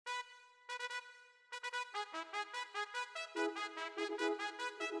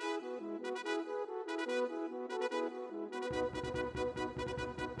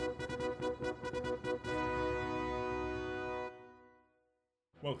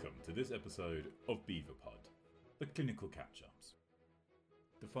Welcome to this episode of BeaverPod, the clinical catch-ups.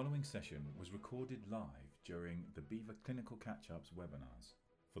 The following session was recorded live during the Beaver Clinical Catch-ups webinars.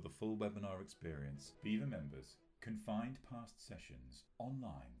 For the full webinar experience, Beaver members can find past sessions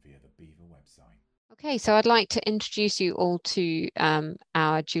online via the Beaver website. Okay, so I'd like to introduce you all to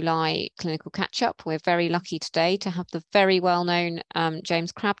our July clinical catch-up. We're very lucky today to have the very well-known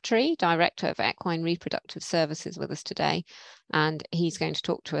James Crabtree, Director of Equine Reproductive Services, with us today, and he's going to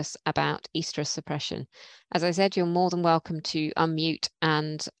talk to us about estrus suppression. As I said, you're more than welcome to unmute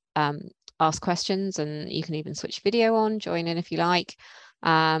and ask questions, and you can even switch video on, join in if you like.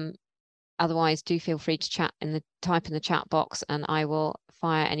 Otherwise, do feel free to type in the chat box, and I will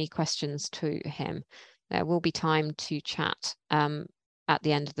fire any questions to him. There will be time to chat at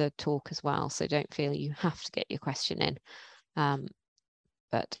the end of the talk as well, so don't feel you have to get your question in,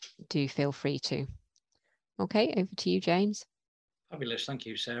 but do feel free to. Okay, over to you, James. Fabulous, thank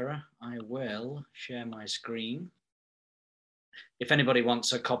you, Sarah. I will share my screen. If anybody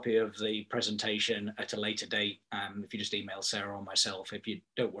wants a copy of the presentation at a later date, if you just email Sarah or myself, if you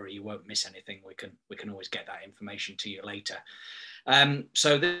don't worry, you won't miss anything. We can always get that information to you later.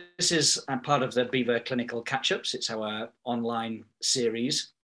 So this is a part of the Beaver Clinical Catch-ups. It's our online series.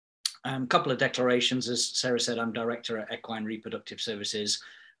 A couple of declarations. As Sarah said, I'm Director at Equine Reproductive Services.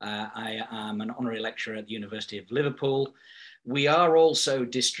 I am an honorary lecturer at the University of Liverpool. We are also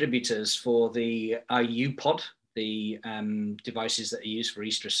distributors for the IU-Pod, the devices that are used for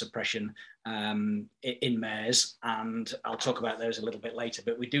estrus suppression in mares, and I'll talk about those a little bit later,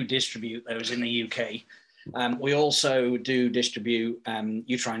 but we do distribute those in the UK. We also do distribute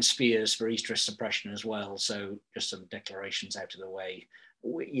uterine spheres for estrus suppression as well, so just some declarations out of the way.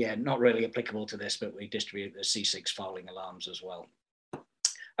 Not really applicable to this, but we distribute the C6 fouling alarms as well.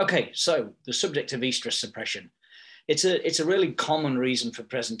 Okay, so the subject of estrus suppression. It's a really common reason for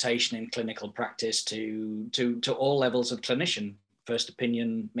presentation in clinical practice to all levels of clinician, first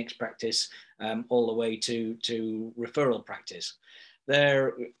opinion, mixed practice, all the way to referral practice.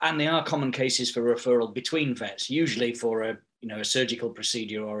 There are common cases for referral between vets, usually for a surgical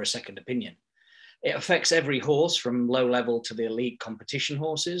procedure or a second opinion. It affects every horse from low level to the elite competition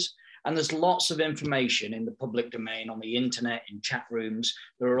horses. And there's lots of information in the public domain, on the internet, in chat rooms.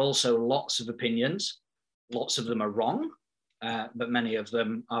 There are also lots of opinions. Lots of them are wrong, but many of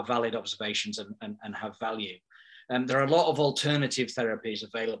them are valid observations and have value. There are a lot of alternative therapies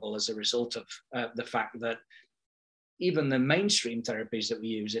available as a result of the fact that even the mainstream therapies that we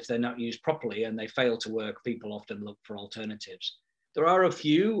use, if they're not used properly and they fail to work, people often look for alternatives. There are a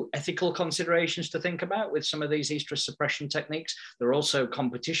few ethical considerations to think about with some of these estrus suppression techniques. There are also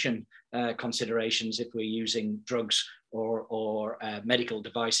competition considerations if we're using drugs or medical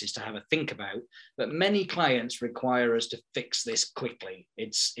devices to have a think about. But many clients require us to fix this quickly.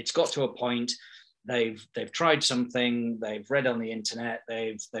 It's got to a point, they've tried something, they've read on the internet,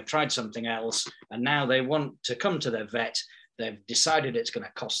 they've tried something else, and now they want to come to their vet. They've decided it's going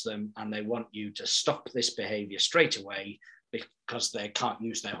to cost them, and they want you to stop this behavior straight away, because they can't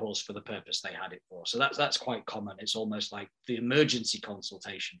use their horse for the purpose they had it for. So that's quite common. It's almost like the emergency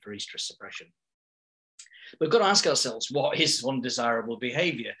consultation for estrus suppression. We've got to ask ourselves, what is undesirable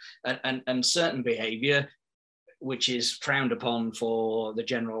behavior? And certain behavior, which is frowned upon for the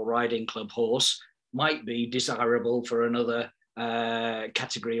general riding club horse, might be desirable for another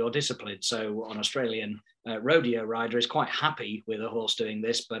category or discipline. So an Australian rodeo rider is quite happy with a horse doing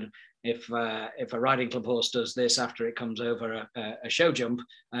this, but if a riding club horse does this after it comes over a show jump,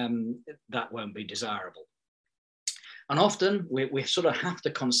 that won't be desirable. And often we sort of have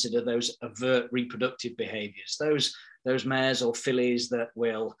to consider those overt reproductive behaviors, those mares or fillies that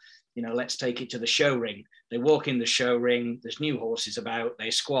will, let's take it to the show ring. They walk in the show ring, there's new horses about, they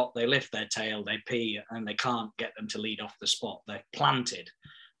squat, they lift their tail, they pee, and they can't get them to lead off the spot. They're planted.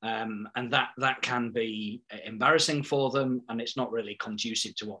 And that can be embarrassing for them, and it's not really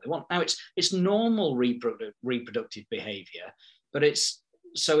conducive to what they want. Now, it's normal reproductive behavior, but it's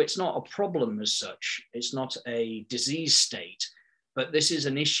not a problem as such. It's not a disease state, but this is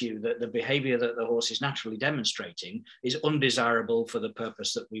an issue that the behavior that the horse is naturally demonstrating is undesirable for the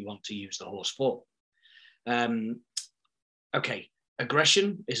purpose that we want to use the horse for. Okay.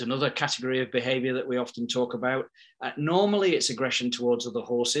 Aggression is another category of behavior that we often talk about. Normally, it's aggression towards other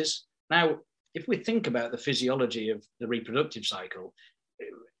horses. Now, if we think about the physiology of the reproductive cycle,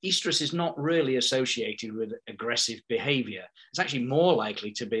 estrus is not really associated with aggressive behavior. It's actually more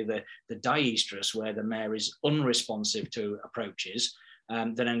likely to be the diestrus, where the mare is unresponsive to approaches,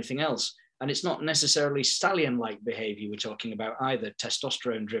 than anything else. And it's not necessarily stallion-like behavior we're talking about either,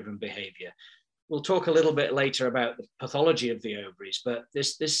 testosterone-driven behavior. We'll talk a little bit later about the pathology of the ovaries, but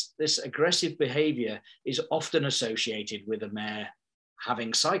this aggressive behavior is often associated with a mare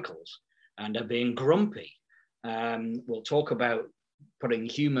having cycles and being grumpy. We'll talk about putting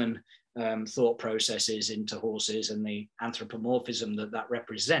human thought processes into horses and the anthropomorphism that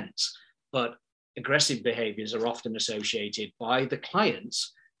represents, but aggressive behaviors are often associated by the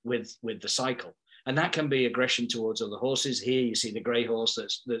clients with the cycle. And that can be aggression towards other horses. Here you see the grey horse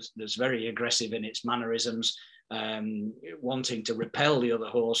that's very aggressive in its mannerisms, wanting to repel the other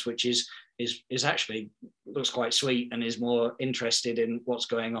horse, which is actually looks quite sweet and is more interested in what's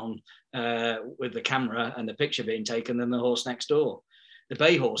going on with the camera and the picture being taken than the horse next door. The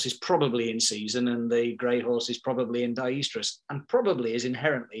bay horse is probably in season, and the grey horse is probably in diestrus, and probably is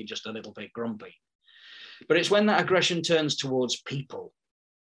inherently just a little bit grumpy. But it's when that aggression turns towards people.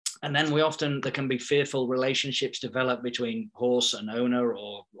 And then there can be fearful relationships develop between horse and owner,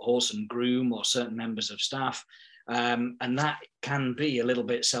 or horse and groom, or certain members of staff. And that can be a little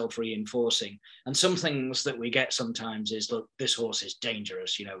bit self-reinforcing. And some things that we get sometimes is, look, this horse is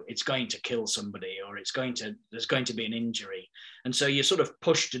dangerous, it's going to kill somebody, or there's going to be an injury. And so you're sort of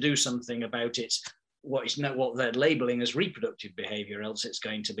pushed to do something about what they're labeling as reproductive behavior, else it's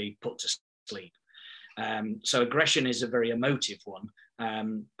going to be put to sleep. So aggression is a very emotive one,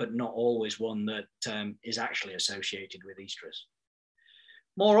 but not always one that is actually associated with estrus.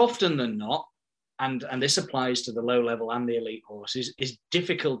 More often than not, and this applies to the low level and the elite horses, is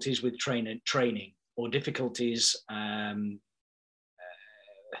difficulties with training, or difficulties,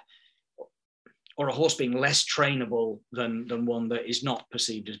 or a horse being less trainable than one that is not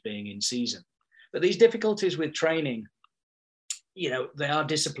perceived as being in season. But these difficulties with training, they are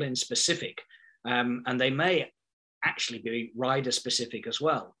discipline specific. And they may actually be rider specific as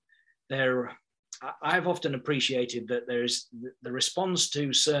well. I've often appreciated that there's the response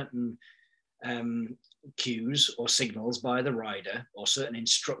to certain cues or signals by the rider, or certain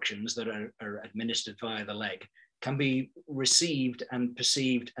instructions that are administered via the leg, can be received and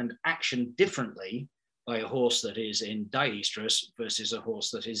perceived and actioned differently by a horse that is in diestrus versus a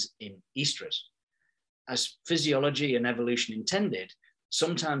horse that is in estrus. As physiology and evolution intended,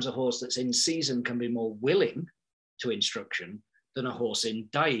 sometimes a horse that's in season can be more willing to instruction than a horse in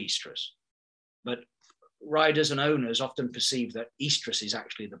diestrus. But riders and owners often perceive that estrus is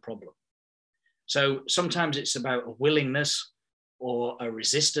actually the problem. So sometimes it's about a willingness or a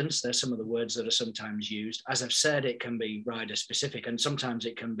resistance. There's some of the words that are sometimes used. As I've said, it can be rider specific, and sometimes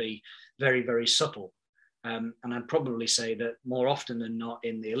it can be very, very subtle. And I'd probably say that more often than not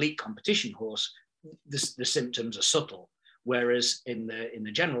in the elite competition horse, the symptoms are subtle. Whereas in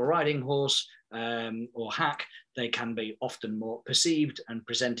the general riding horse or hack, they can be often more perceived and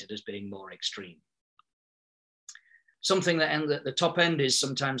presented as being more extreme. Something that at the top end is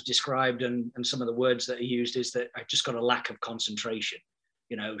sometimes described, and some of the words that are used, is that I've just got a lack of concentration.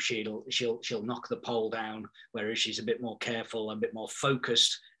 She'll knock the pole down, whereas she's a bit more careful, a bit more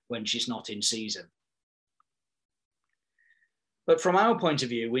focused when she's not in season. But from our point of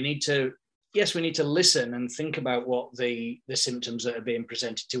view, we need to listen and think about what the symptoms that are being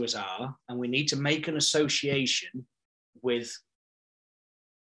presented to us are, and we need to make an association with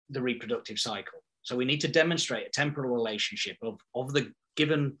the reproductive cycle. So we need to demonstrate a temporal relationship of the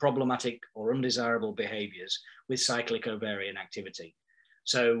given problematic or undesirable behaviors with cyclic ovarian activity.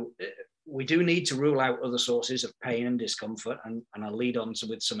 So we do need to rule out other sources of pain and discomfort, and I'll lead on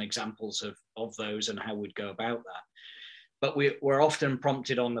with some examples of those and how we'd go about that. But we're often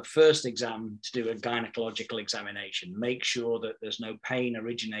prompted on the first exam to do a gynecological examination, make sure that there's no pain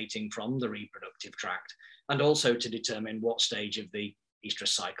originating from the reproductive tract, and also to determine what stage of the estrus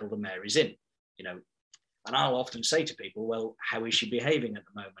cycle the mare is in. And I'll often say to people, well, how is she behaving at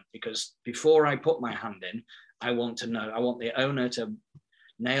the moment? Because before I put my hand in, I want the owner to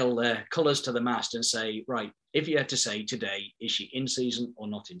nail their colours to the mast and say, right, if you had to say today, is she in season or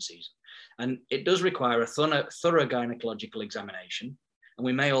not in season? And it does require a thorough gynecological examination. And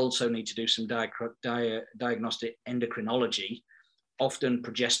we may also need to do some diagnostic endocrinology, often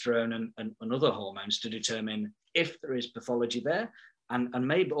progesterone and other hormones, to determine if there is pathology there, and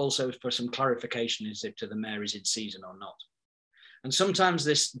maybe also for some clarification as if the mare is in season or not. And sometimes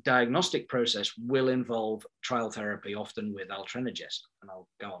this diagnostic process will involve trial therapy, often with Altrenagest, and I'll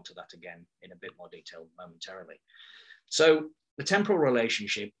go on to that again in a bit more detail momentarily. So the temporal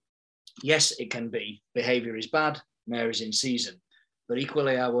relationship, yes, it can be behavior is bad, mare is in season, But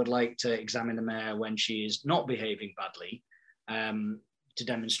equally, I would like to examine the mare when she is not behaving badly, to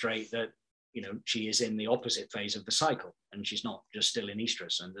demonstrate that, you know, she is in the opposite phase of the cycle and she's not just still in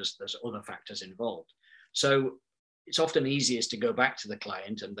estrus, and there's other factors involved. So it's often easiest to go back to the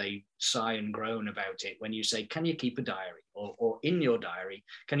client and they sigh and groan about it when you say, can you keep a diary, or in your diary,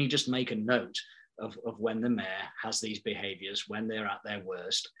 can you just make a note of when the mare has these behaviors, when they're at their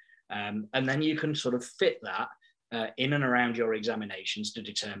worst? And then you can sort of fit that in and around your examinations to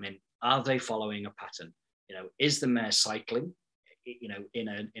determine, are they following a pattern? You know, is the mare cycling, you know, in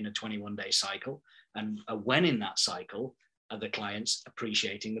a 21-day cycle? And when in that cycle are the clients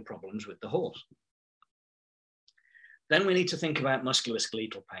appreciating the problems with the horse? Then we need to think about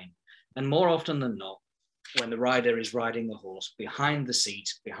musculoskeletal pain. And more often than not, when the rider is riding the horse, behind the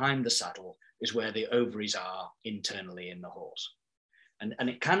seat, behind the saddle, is where the ovaries are internally in the horse.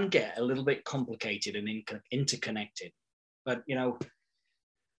 And it can get a little bit complicated and interconnected. But, you know,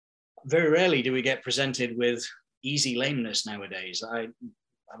 very rarely do we get presented with easy lameness nowadays. I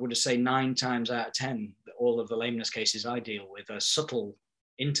would say 9 times out of 10, all of the lameness cases I deal with are subtle,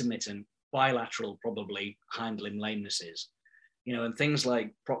 intermittent, bilateral, probably hind limb lamenesses. You know, and things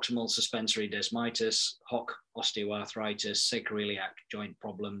like proximal suspensory desmitis, hock osteoarthritis, sacroiliac joint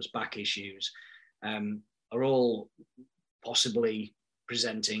problems, back issues, are all possibly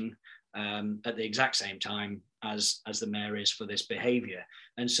presenting at the exact same time as the mare is for this behavior.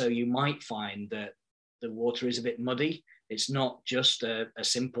 And so you might find that the water is a bit muddy. It's not just a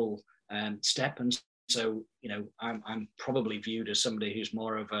simple step. And so, you know, I'm probably viewed as somebody who's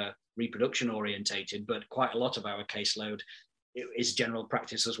more of a reproduction orientated, but quite a lot of our caseload is general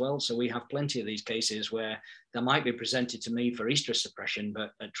practice as well. So we have plenty of these cases where they might be presented to me for estrus suppression,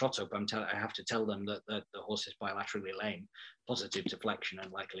 but at trot up, I have to tell them that the horse is bilaterally lame, positive to flexion,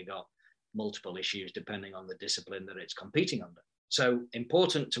 and likely got multiple issues depending on the discipline that it's competing under. So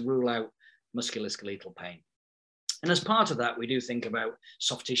important to rule out musculoskeletal pain. And as part of that, we do think about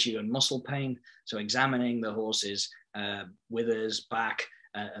soft tissue and muscle pain. So examining the horse's withers, back,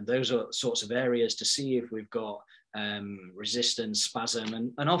 and those are sorts of areas to see if we've got resistance,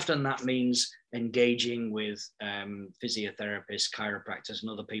 spasm, and often that means engaging with physiotherapists, chiropractors, and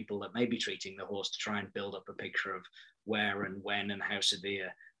other people that may be treating the horse to try and build up a picture of where and when and how severe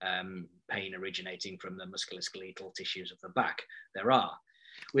pain originating from the musculoskeletal tissues of the back there are.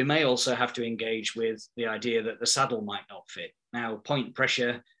 We may also have to engage with the idea that the saddle might not fit. Now, point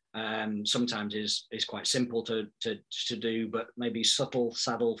pressure sometimes is quite simple to do, but maybe subtle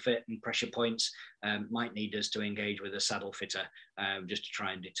saddle fit and pressure points might need us to engage with a saddle fitter just to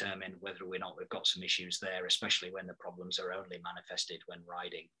try and determine whether or not we've got some issues there, especially when the problems are only manifested when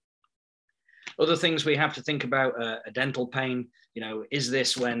riding. Other things we have to think about are dental pain. You know, is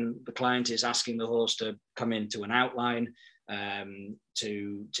this when the client is asking the horse to come into an outline, to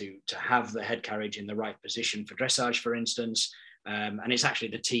have the head carriage in the right position for dressage, for instance, and it's actually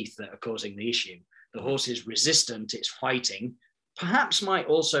the teeth that are causing the issue. The horse is resistant, it's fighting, perhaps might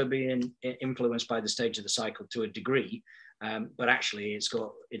also be influenced by the stage of the cycle to a degree, but actually it's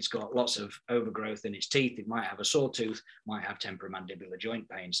got lots of overgrowth in its teeth. It might have a sore tooth, might have temporomandibular joint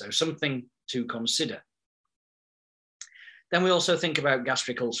pain. So something to consider. Then we also think about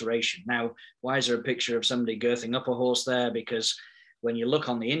gastric ulceration. Now, why is there a picture of somebody girthing up a horse there? Because when you look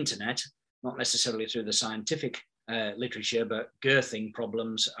on the internet, not necessarily through the scientific literature, but girthing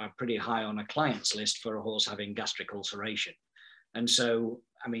problems are pretty high on a client's list for a horse having gastric ulceration. And so,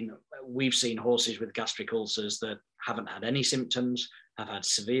 I mean, we've seen horses with gastric ulcers that haven't had any symptoms, have had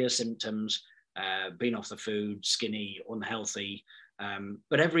severe symptoms, been off the food, skinny, unhealthy,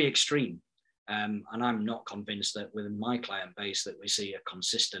 but every extreme. And I'm not convinced that within my client base that we see a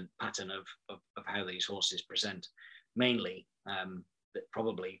consistent pattern of how these horses present. Mainly, that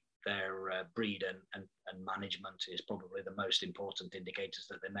probably their breed and management is probably the most important indicators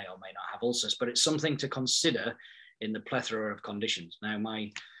that they may or may not have ulcers, but it's something to consider in the plethora of conditions. Now,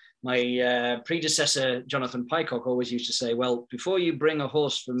 my predecessor, Jonathan Pycock, always used to say, well, before you bring a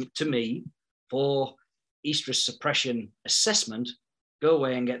horse to me for estrus suppression assessment, go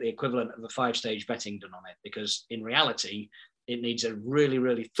away and get the equivalent of a 5-stage vetting done on it, because in reality, it needs a really,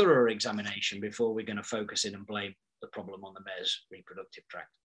 really thorough examination before we're going to focus in and blame the problem on the mare's reproductive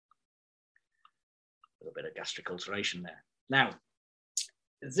tract. A little bit of gastric ulceration there. Now,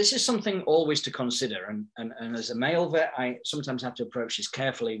 this is something always to consider, and as a male vet, I sometimes have to approach this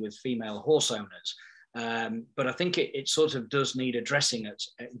carefully with female horse owners, but I think it sort of does need addressing it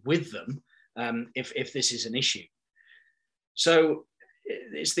with them if this is an issue. So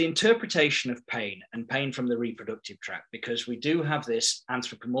it's the interpretation of pain and pain from the reproductive tract, because we do have this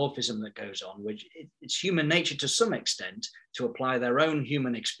anthropomorphism that goes on, which it's human nature to some extent to apply their own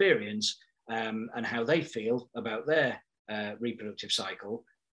human experience and how they feel about their reproductive cycle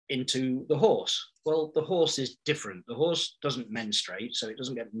into the horse. Well, the horse is different. The horse doesn't menstruate, so it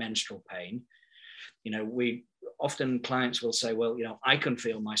doesn't get menstrual pain. We often clients will say, well, I can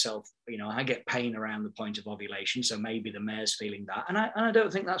feel myself, I get pain around the point of ovulation, so maybe the mare's feeling that. And I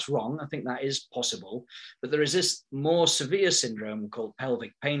don't think that's wrong. I think that is possible. But there is this more severe syndrome called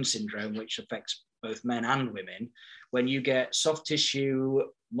pelvic pain syndrome, which affects both men and women, when you get soft tissue,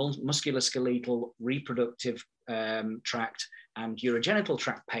 musculoskeletal, reproductive tract and urogenital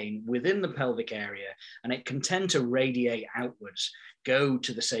tract pain within the pelvic area, and it can tend to radiate outwards, go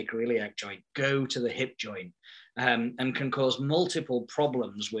to the sacroiliac joint, go to the hip joint, and can cause multiple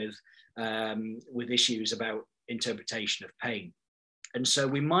problems with issues about interpretation of pain. And so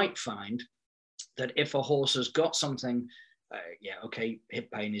we might find that if a horse has got something,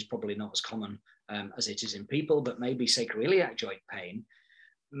 hip pain is probably not as common as it is in people, but maybe sacroiliac joint pain,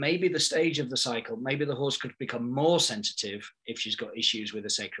 maybe the stage of the cycle, maybe the horse could become more sensitive if she's got issues with the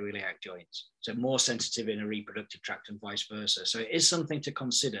sacroiliac joints. So more sensitive in a reproductive tract and vice versa. So it is something to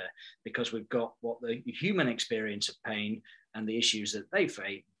consider, because we've got what the human experience of pain and the issues that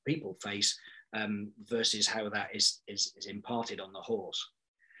people face versus how that is imparted on the horse.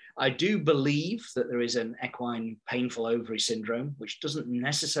 I do believe that there is an equine painful ovary syndrome, which doesn't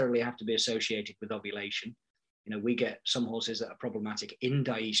necessarily have to be associated with ovulation. We get some horses that are problematic in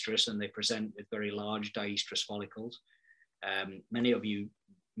diestrus, and they present with very large diestrus follicles. Many of you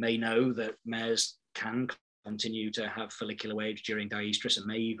may know that mares can continue to have follicular waves during diestrus and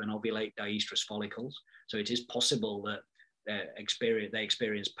may even ovulate diestrus follicles. So it is possible that they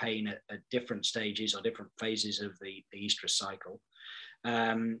experience pain at different stages or different phases of the estrus cycle.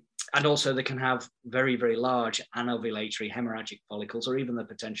 And also they can have very, very large anovulatory hemorrhagic follicles, or even the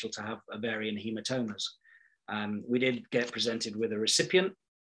potential to have ovarian hematomas. We did get presented with a recipient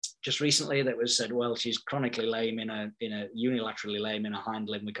just recently that was said, well, she's chronically lame in a unilaterally lame in a hind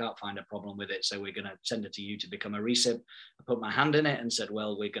limb. We can't find a problem with it, so we're going to send it to you to become a recip. I put my hand in it and said,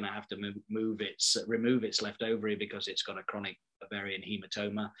 well, we're going to have to remove its left ovary because it's got a chronic ovarian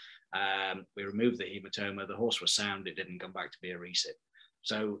hematoma. We removed the hematoma. The horse was sound. It didn't come back to be a recip.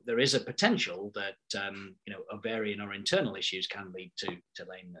 So there is a potential that ovarian or internal issues can lead to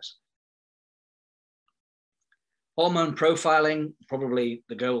lameness. Hormone profiling, probably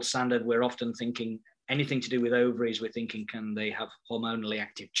the gold standard. We're often thinking anything to do with ovaries, we're thinking, can they have hormonally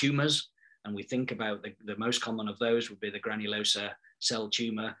active tumors? And we think about the most common of those would be the granulosa cell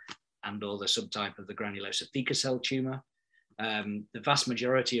tumor and or the subtype of the granulosa theca cell tumor. The vast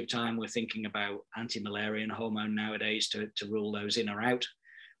majority of time we're thinking about anti-Müllerian hormone nowadays to rule those in or out,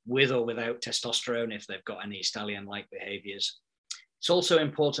 with or without testosterone if they've got any stallion-like behaviors. It's also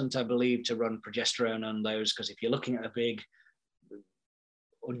important, I believe, to run progesterone on those, because if you're looking at a big,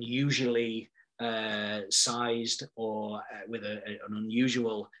 unusually sized or with an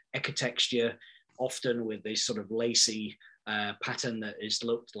unusual ecotexture, often with this sort of lacy pattern that is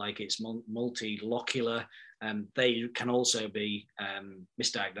looked like it's multilocular, they can also be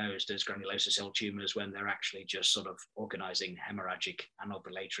misdiagnosed as granulosa cell tumors when they're actually just sort of organizing hemorrhagic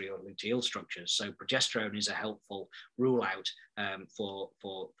anovulatory or luteal structures. So progesterone is a helpful rule out for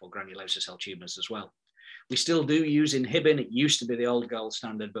granulosa cell tumors as well. We still do use inhibin. It used to be the old gold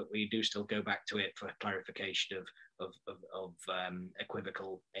standard, but we do still go back to it for clarification of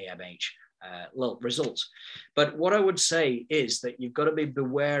equivocal AMH results. But what I would say is that you've got to be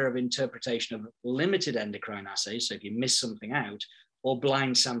beware of interpretation of limited endocrine assays. So if you miss something out, or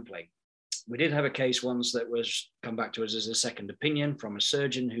blind sampling. We did have a case once that was come back to us as a second opinion from a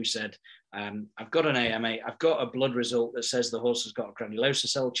surgeon who said, I've got an AMA, I've got a blood result that says the horse has got a granulosa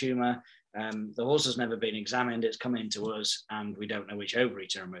cell tumor. The horse has never been examined, it's come into us and we don't know which ovary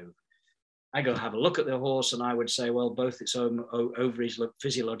to remove. I go have a look at the horse and I would say, well, both its ovaries look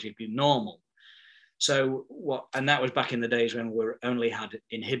physiologically normal. So what, and that was back in the days when we only had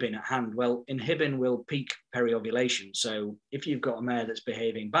inhibin at hand. Well, inhibin will peak peri-ovulation. So if you've got a mare that's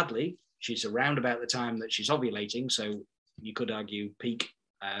behaving badly, she's around about the time that she's ovulating. So you could argue peak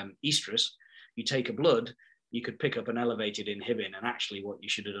estrus, you take a blood, you could pick up an elevated inhibin, and actually what you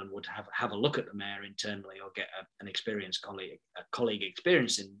should have done would have a look at the mare internally, or get an experienced colleague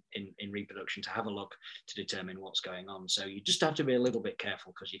experienced in reproduction to have a look to determine what's going on. So you just have to be a little bit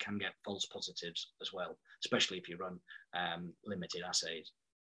careful, because you can get false positives as well, especially if you run limited assays.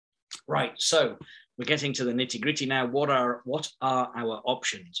 Right, so we're getting to the nitty gritty now. What are our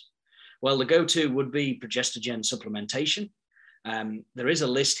options? Well, the go-to would be progestogen supplementation. There is a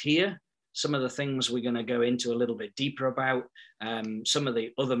list here. Some of the things we're going to go into a little bit deeper about. Some of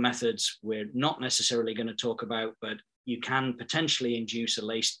the other methods we're not necessarily going to talk about, but you can potentially induce a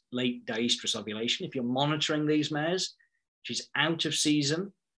late diestrus ovulation. If you're monitoring these mares, she's out of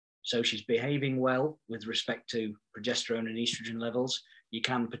season, so she's behaving well with respect to progesterone and estrogen levels. You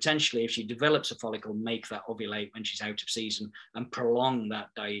can potentially, if she develops a follicle, make that ovulate when she's out of season and prolong that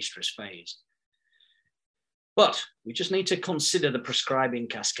diestrus phase. But we just need to consider the prescribing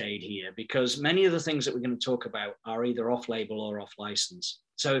cascade here, because many of the things that we're going to talk about are either off-label or off-license.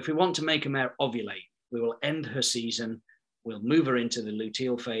 So if we want to make a mare ovulate, we will end her season, we'll move her into the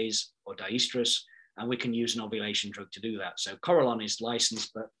luteal phase or diestrus, and we can use an ovulation drug to do that. So Coralon is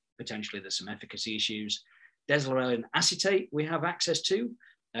licensed, but potentially there's some efficacy issues. Deslorelin acetate we have access to.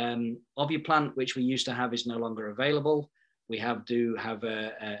 Ovuplant, which we used to have, is no longer available. We do have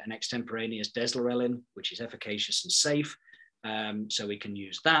an extemporaneous Deslorelin, which is efficacious and safe, so we can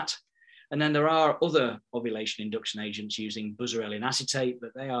use that. And then there are other ovulation induction agents using Buserelin acetate,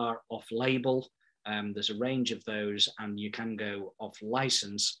 but they are off-label. There's a range of those, and you can go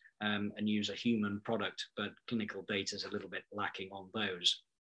off-license and use a human product, but clinical data is a little bit lacking on those.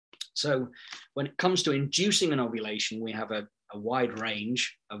 So when it comes to inducing an ovulation, we have a wide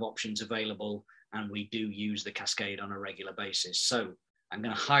range of options available, and we do use the cascade on a regular basis. So I'm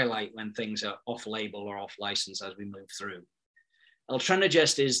going to highlight when things are off-label or off-license as we move through.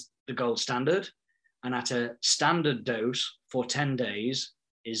 Altrenagest is the gold standard, and at a standard dose for 10 days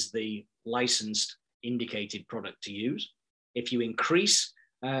is the licensed indicated product to use. If you increase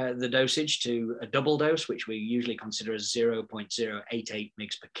the dosage to a double dose, which we usually consider as 0.088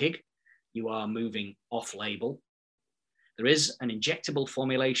 mg per kg, you are moving off-label. There is an injectable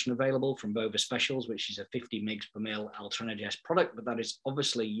formulation available from Bova Specials, which is a 50 mg per mil Altrenagest product, but that is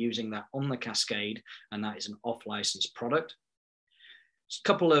obviously using that on the cascade, and that is an off-license product. A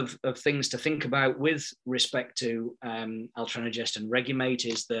couple of things to think about with respect to Altrenagest and Regumate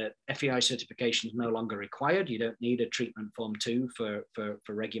is that FEI certification is no longer required. You don't need a treatment form 2 for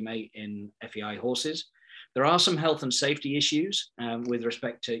Regumate in FEI horses. There are some health and safety issues with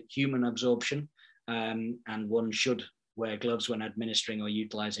respect to human absorption, and one should wear gloves when administering or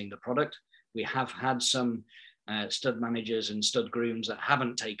utilizing the product. We have had some stud managers and stud grooms that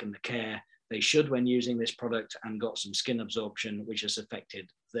haven't taken the care they should when using this product and got some skin absorption, which has affected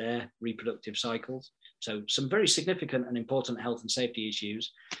their reproductive cycles. So some very significant and important health and safety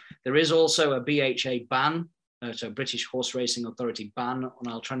issues. There is also a BHA ban, so British Horse Racing Authority ban on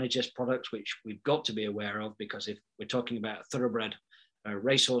Altrenagest products, which we've got to be aware of, because if we're talking about a thoroughbred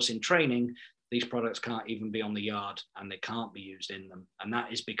racehorse in training, these products can't even be on the yard and they can't be used in them. And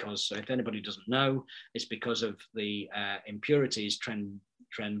that is because, so if anybody doesn't know, it's because of the impurities,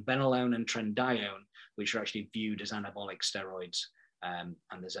 trenbenolone and trendione, which are actually viewed as anabolic steroids. And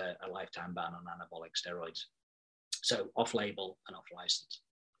there's a lifetime ban on anabolic steroids. So off-label and off-license.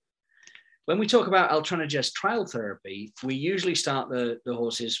 When we talk about Altrenagest trial therapy, we usually start the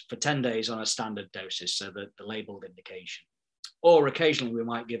horses for 10 days on a standard dosage, so the labeled indication. Or occasionally we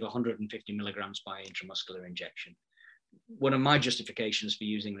might give 150 milligrams by intramuscular injection. One of my justifications for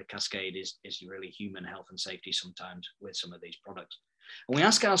using the cascade is really human health and safety sometimes with some of these products. And we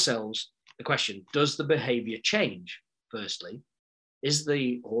ask ourselves the question, does the behavior change? Firstly, is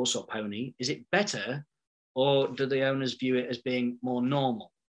the horse or pony, is it better, or do the owners view it as being more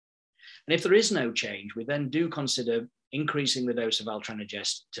normal? And if there is no change, we then do consider increasing the dose of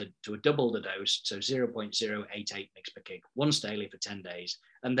Altrenagest to double the dose, so 0.088 mg per kg, once daily for 10 days,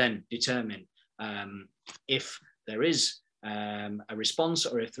 and then determine if there is a response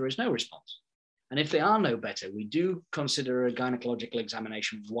or if there is no response. And if they are no better, we do consider a gynecological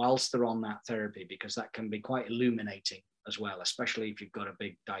examination whilst they're on that therapy, because that can be quite illuminating as well, especially if you've got a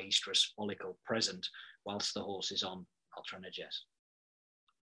big diestrus follicle present whilst the horse is on Altrenagest.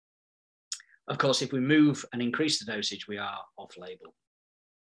 Of course, if we move and increase the dosage, we are off-label.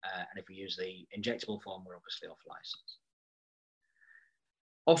 And if we use the injectable form, we're obviously off-license.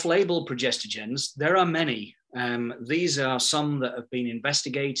 Off-label progestogens, there are many. These are some that have been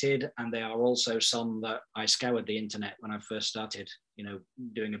investigated, and there are also some that I scoured the internet when I first started,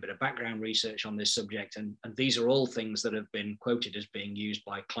 doing a bit of background research on this subject. And these are all things that have been quoted as being used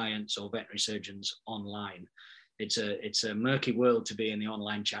by clients or veterinary surgeons online. It's a murky world to be in the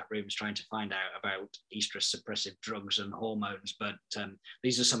online chat rooms trying to find out about estrus suppressive drugs and hormones, but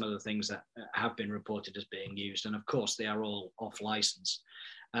these are some of the things that have been reported as being used, and of course they are all off license.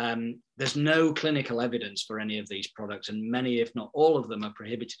 There's no clinical evidence for any of these products, and many, if not all of them, are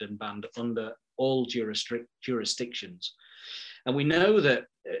prohibited and banned under all jurisdictions. And we know that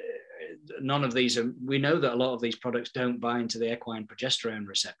none of these are, we know that a lot of these products don't bind to the equine progesterone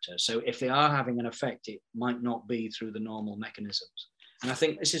receptor. So if they are having an effect, it might not be through the normal mechanisms. And I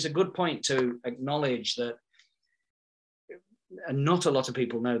think this is a good point to acknowledge that, and not a lot of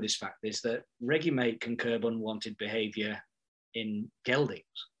people know this fact, is that Regumate can curb unwanted behavior in geldings.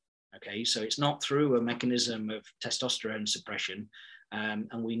 Okay, so it's not through a mechanism of testosterone suppression. And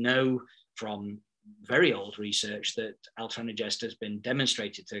we know from very old research that Altranagest has been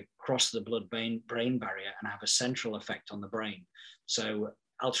demonstrated to cross the blood-brain barrier and have a central effect on the brain. So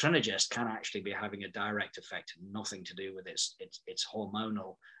Altranagest can actually be having a direct effect, nothing to do with its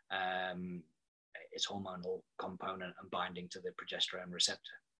hormonal component and binding to the progesterone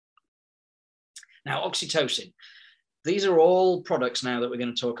receptor. Now, oxytocin. These are all products now that we're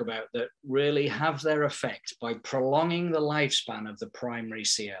going to talk about that really have their effect by prolonging the lifespan of the primary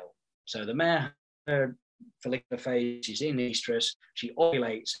CL. So the mare, her follicular phase, she's in estrus, she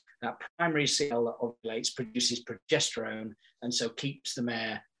ovulates, that primary CL that ovulates produces progesterone and so keeps the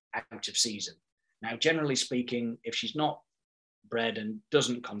mare out of season. Now, generally speaking, if she's not bred and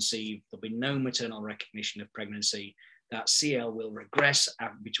doesn't conceive, there'll be no maternal recognition of pregnancy. That CL will regress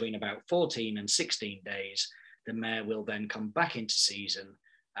between about 14 and 16 days. The mare will then come back into season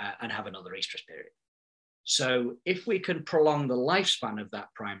and have another estrus period. So if we can prolong the lifespan of that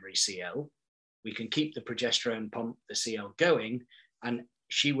primary CL, we can keep the progesterone pump, the CL going, and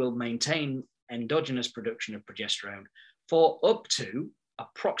she will maintain endogenous production of progesterone for up to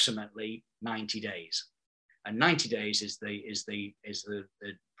approximately 90 days. And 90 days is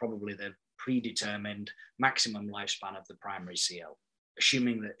probably the predetermined maximum lifespan of the primary CL,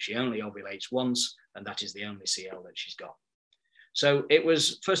 assuming that she only ovulates once, and that is the only CL that she's got. So it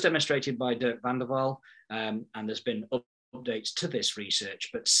was first demonstrated by Dirk van der Waal, and there's been updates to this research,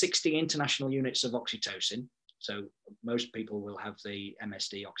 but 60 international units of oxytocin. So most people will have the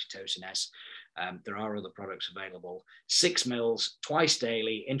MSD Oxytocin S. There are other products available. 6 mils twice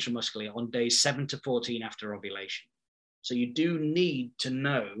daily intramuscularly on days 7 to 14 after ovulation. So you do need to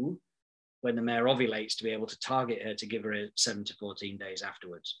know when the mare ovulates to be able to target her to give her 7 to 14 days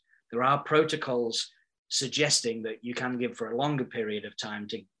afterwards. There are protocols suggesting that you can give for a longer period of time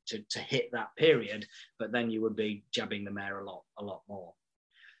to hit that period, but then you would be jabbing the mare a lot more.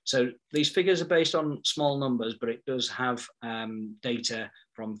 So these figures are based on small numbers, but it does have data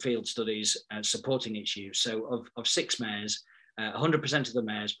from field studies supporting its use. So of 6 mares, 100% of the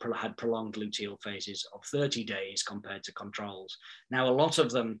mares had prolonged luteal phases of 30 days compared to controls. Now, a lot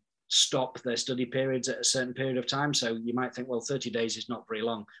of them stop their study periods at a certain period of time. So you might think, well, 30 days is not very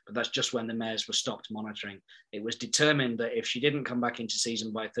long, but that's just when the mares were stopped monitoring. It was determined that if she didn't come back into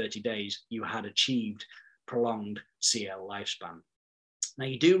season by 30 days, you had achieved prolonged CL lifespan. Now,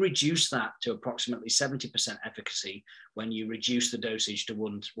 you do reduce that to approximately 70% efficacy when you reduce the dosage to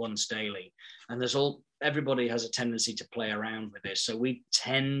once daily. And everybody has a tendency to play around with this. So we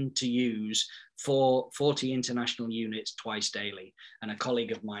tend to use 40 international units twice daily. And a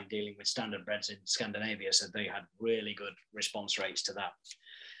colleague of mine dealing with standard breds in Scandinavia said they had really good response rates to that.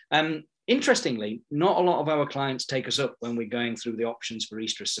 Interestingly, not a lot of our clients take us up when we're going through the options for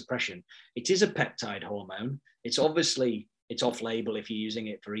estrus suppression. It is a peptide hormone. It's off-label if you're using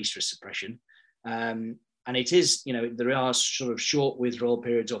it for estrus suppression. And it is, there are sort of short withdrawal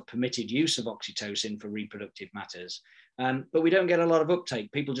periods or permitted use of oxytocin for reproductive matters. But we don't get a lot of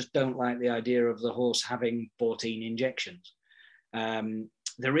uptake. People just don't like the idea of the horse having 14 injections.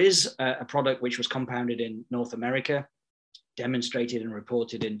 There is a product which was compounded in North America, demonstrated and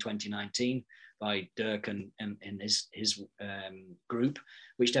reported in 2019 by Dirk and his group,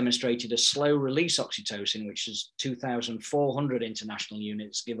 which demonstrated a slow release oxytocin, which is 2,400 international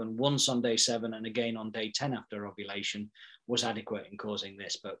units given once on day 7 and again on day 10 after ovulation, was adequate in causing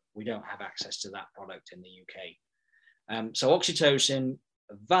this, but we don't have access to that product in the UK. So oxytocin,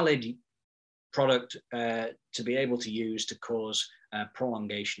 a valid product to be able to use to cause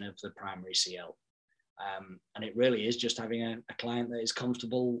prolongation of the primary CL. And it really is just having a client that is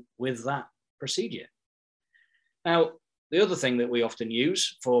comfortable with that procedure. Now, the other thing that we often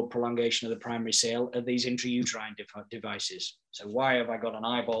use for prolongation of the primary CL are these intrauterine devices. So why have I got an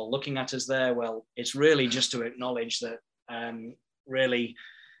eyeball looking at us there? Well, it's really just to acknowledge that really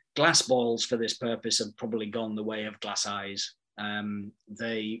glass balls for this purpose have probably gone the way of glass eyes.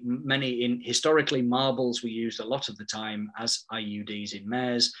 Historically, marbles were used a lot of the time as IUDs in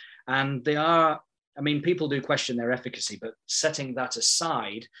mares, and they are, people do question their efficacy, but setting that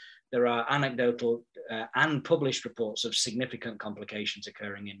aside, there are anecdotal and published reports of significant complications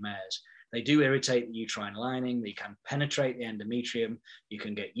occurring in mares. They do irritate the uterine lining, they can penetrate the endometrium, you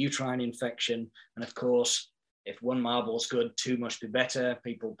can get uterine infection, and of course, If one marble's good, two must be better.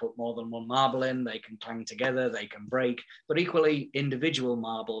 People put more than one marble in, they can clang together, they can break. But equally, individual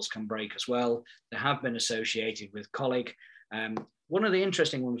marbles can break as well. They have been associated with colic. One of the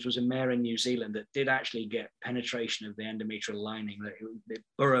interesting ones was a mare in New Zealand that did actually get penetration of the endometrial lining, that it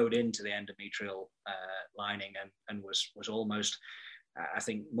burrowed into the endometrial lining and was almost, I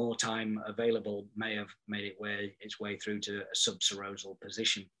think more time available may have made its way through to a subserosal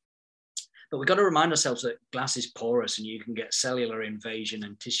position. But we've got to remind ourselves that glass is porous and you can get cellular invasion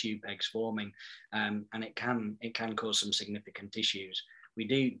and tissue pegs forming, and it can cause some significant issues. We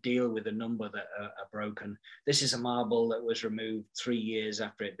do deal with a number that are broken. This is a marble that was removed 3 years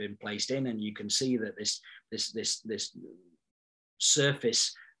after it had been placed in, and you can see that this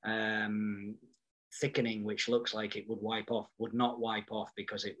surface thickening, which looks like it would wipe off, would not wipe off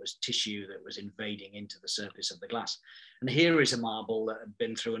because it was tissue that was invading into the surface of the glass. And here is a marble that had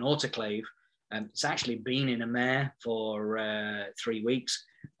been through an autoclave. It's actually been in a mare for 3 weeks.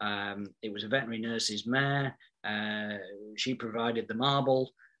 It was a veterinary nurse's mare. She provided the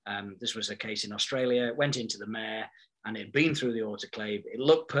marble. This was a case in Australia. It went into the mare and it had been through the autoclave. It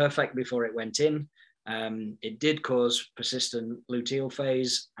looked perfect before it went in. It did cause persistent luteal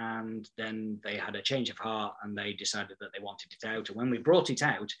phase, and then they had a change of heart and they decided that they wanted it out. And when we brought it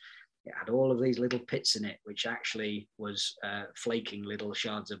out, it had all of these little pits in it, which actually was flaking little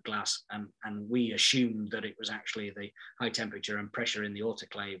shards of glass. And we assumed that it was actually the high temperature and pressure in the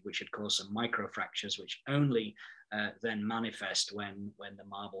autoclave, which had caused some microfractures, which only then manifest when the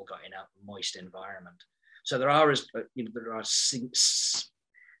marble got in a moist environment. So there are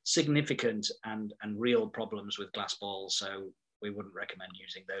significant and real problems with glass balls. So we wouldn't recommend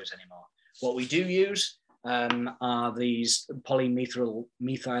using those anymore. What we do use are these polymethyl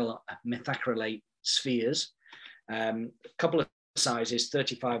methacrylate spheres, a couple of sizes,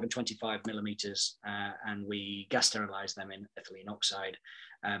 35 and 25 millimeters, and we gas sterilize them in ethylene oxide.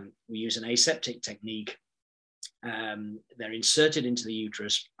 We use an aseptic technique. They're inserted into the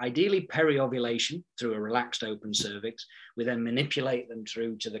uterus, ideally peri-ovulation through a relaxed open cervix. We then manipulate them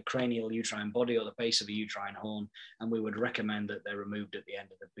through to the cranial uterine body or the base of a uterine horn, and we would recommend that they're removed at the end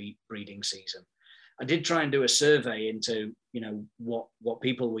of the breeding season. I did try and do a survey into, what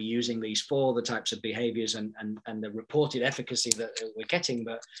people were using these for, the types of behaviors and the reported efficacy that we're getting,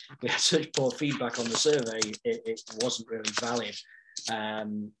 but we had such poor feedback on the survey, it wasn't really valid.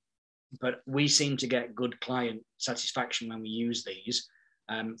 But we seem to get good client satisfaction when we use these.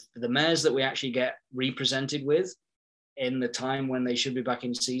 The mares that we actually get represented with in the time when they should be back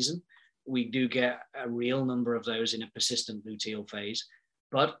in season, we do get a real number of those in a persistent luteal phase.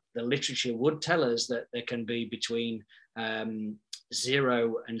 But the literature would tell us that there can be between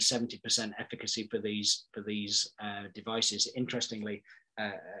 0 and 70% efficacy for these devices. Interestingly,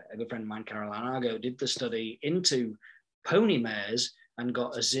 a good friend of mine, Caroline Argo, did the study into pony mares and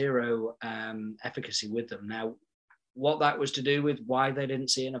got a 0 efficacy with them. Now, what that was to do with, why they didn't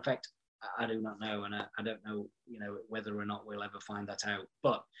see an effect, I do not know, and I don't know, whether or not we'll ever find that out.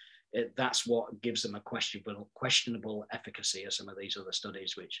 But that's what gives them a questionable efficacy of some of these other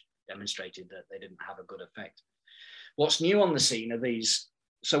studies, which demonstrated that they didn't have a good effect. What's new on the scene are these.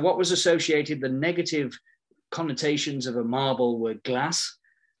 So what was associated, the negative connotations of a marble were glass,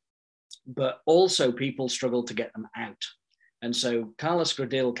 but also people struggled to get them out. And so Carlos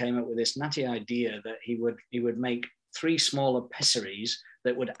Gradil came up with this nutty idea that he would make 3 smaller pessaries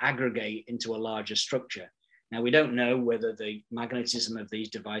that would aggregate into a larger structure. Now, we don't know whether the magnetism of these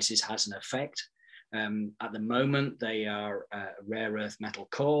devices has an effect. At the moment, they are a rare earth metal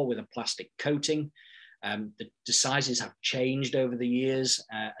core with a plastic coating. The sizes have changed over the years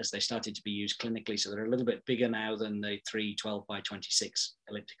as they started to be used clinically. So they're a little bit bigger now than the 3 12 by 26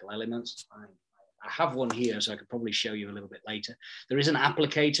 elliptical elements. I have one here, so I could probably show you a little bit later. There is an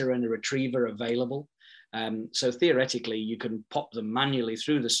applicator and a retriever available. So theoretically, you can pop them manually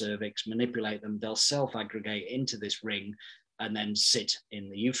through the cervix, manipulate them, they'll self-aggregate into this ring and then sit in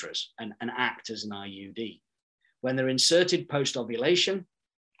the uterus and act as an IUD. When they're inserted post-ovulation,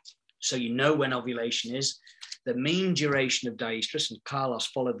 so you know when ovulation is, the mean duration of diestrus, and Carlos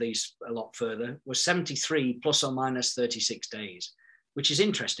followed these a lot further, was 73 plus or minus 36 days, which is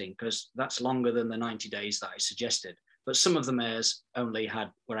interesting because that's longer than the 90 days that I suggested. But some of the mares only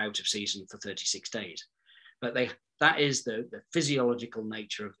were out of season for 36 days. But that is the physiological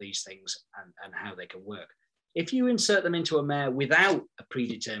nature of these things and how they can work. If you insert them into a mare without a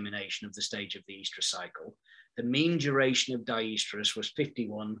predetermination of the stage of the estrous cycle, the mean duration of diestrus was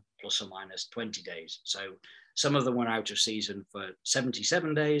 51 plus or minus 20 days. So some of them were out of season for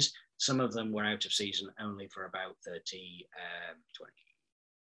 77 days. Some of them were out of season only for about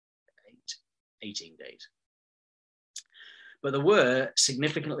 18 days. but there were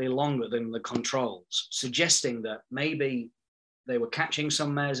significantly longer than the controls, suggesting that maybe they were catching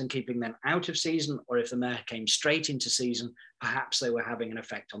some mares and keeping them out of season, or if the mare came straight into season, perhaps they were having an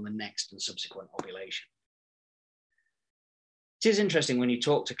effect on the next and subsequent ovulation. It is interesting when you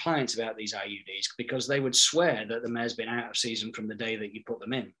talk to clients about these IUDs, because they would swear that the mare's been out of season from the day that you put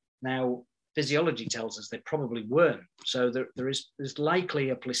them in. Now, physiology tells us they probably weren't. So there's likely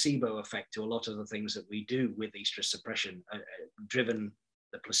a placebo effect to a lot of the things that we do with estrus suppression, driven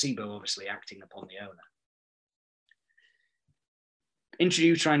the placebo obviously acting upon the owner.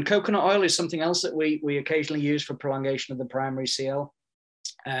 Intrauterine coconut oil is something else that we occasionally use for prolongation of the primary CL.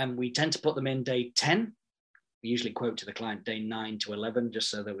 We tend to put them in day 10. We usually quote to the client day 9 to 11,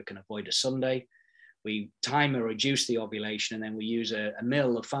 just so that we can avoid a Sunday. We time or reduce the ovulation, and then we use a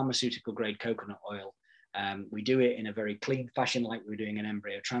mill of pharmaceutical grade coconut oil. We do it in a very clean fashion, like we're doing an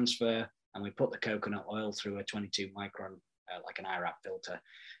embryo transfer, and we put the coconut oil through a 22 micron, like an IRAP filter.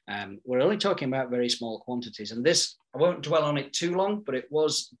 We're only talking about very small quantities, and this, I won't dwell on it too long, but it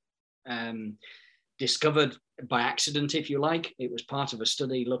was discovered by accident, if you like. It was part of a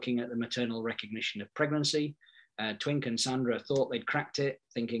study looking at the maternal recognition of pregnancy. Twink and Sandra thought they'd cracked it,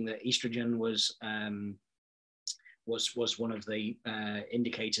 thinking that estrogen was one of the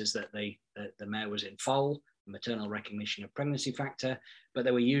indicators that the mare was in foal, maternal recognition of pregnancy factor, but they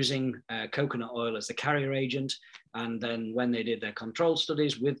were using coconut oil as the carrier agent. And then when they did their control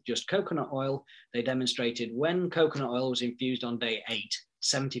studies with just coconut oil, they demonstrated when coconut oil was infused on day 8,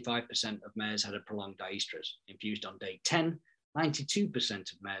 75% of mares had a prolonged diestrus. Infused on day 10,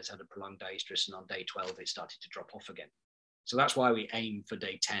 92% of mares had a prolonged diestrus, and on day 12, it started to drop off again. So that's why we aim for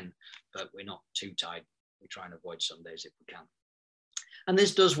day 10, but we're not too tight. We try and avoid Sundays if we can. And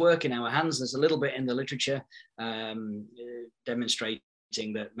this does work in our hands. There's a little bit in the literature demonstrating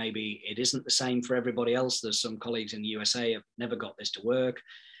that maybe it isn't the same for everybody else. There's some colleagues in the USA have never got this to work.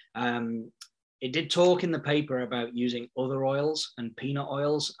 It did talk in the paper about using other oils and peanut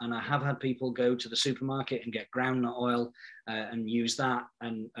oils, and I have had people go to the supermarket and get groundnut oil and use that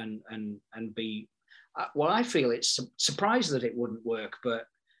and be, well, I feel it's surprised that it wouldn't work, but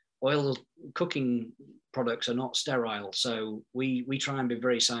oil cooking products are not sterile. So we try and be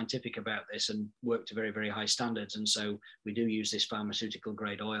very scientific about this and work to very, very high standards. And so we do use this pharmaceutical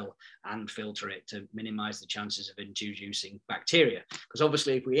grade oil and filter it to minimize the chances of introducing bacteria. Because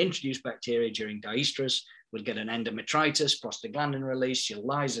obviously if we introduce bacteria during diestrus, we'll get an endometritis, prostaglandin release, she'll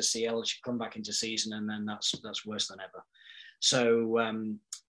lyse a CL, she'll come back into season, and then that's worse than ever. So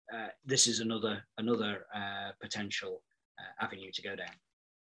this is another potential avenue to go down.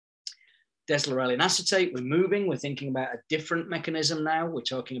 Deslorelin acetate, we're thinking about a different mechanism now. We're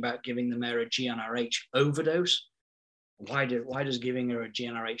talking about giving the mare a GnRH overdose. Why does giving her a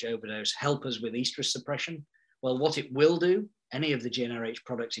GnRH overdose help us with estrus suppression? Well, what it will do, any of the GnRH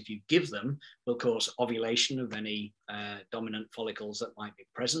products, if you give them, will cause ovulation of any dominant follicles that might be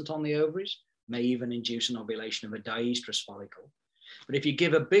present on the ovaries, may even induce an ovulation of a diestrus follicle. But if you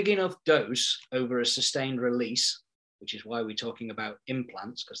give a big enough dose over a sustained release, which is why we're talking about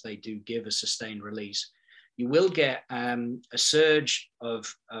implants, because they do give a sustained release, you will get a surge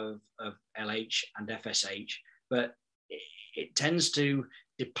of LH and FSH, but it tends to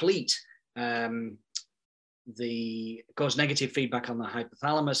deplete cause negative feedback on the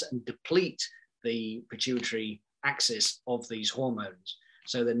hypothalamus and deplete the pituitary axis of these hormones.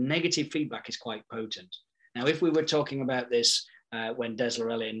 So the negative feedback is quite potent. Now, if we were talking about this when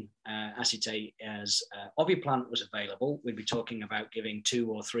deslorelin acetate as Oviplant was available, we'd be talking about giving 2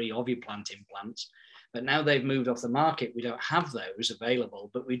 or 3 Oviplant implants. But now they've moved off the market, we don't have those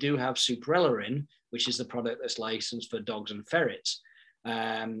available, but we do have Suprelorin, which is the product that's licensed for dogs and ferrets.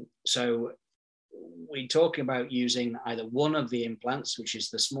 So we're talking about using either one of the implants, which is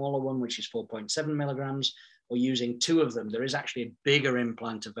the smaller one, which is 4.7 milligrams, or using 2 of them. There is actually a bigger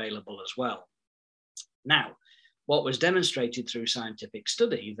implant available as well. Now, what was demonstrated through scientific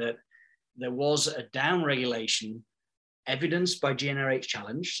study that there was a downregulation evidenced by GnRH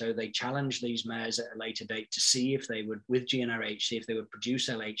challenge. So they challenged these mares at a later date to see if they would, with GnRH, see if they would produce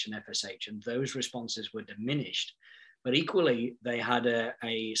LH and FSH, and those responses were diminished. But equally, they had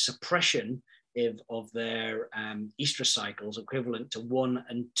a suppression of their estrus cycles equivalent to 1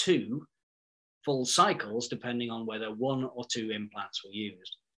 and 2 full cycles, depending on whether 1 or 2 implants were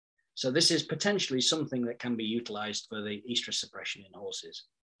used. So this is potentially something that can be utilized for the estrus suppression in horses.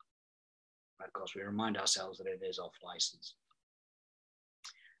 Of course, we remind ourselves that it is off license.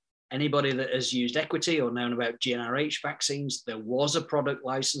 Anybody that has used Equity or known about GnRH vaccines, there was a product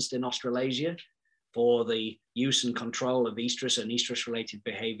licensed in Australasia for the use and control of estrus and estrus-related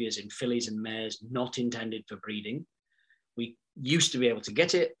behaviors in fillies and mares not intended for breeding. We used to be able to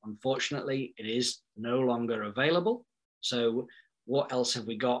get it. Unfortunately, it is no longer available. So what else have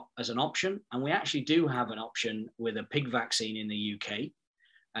we got as an option? And we actually do have an option with a pig vaccine in the UK.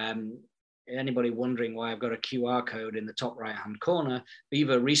 Anybody wondering why I've got a QR code in the top right-hand corner?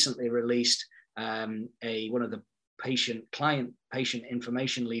 BIVA recently released one of the patient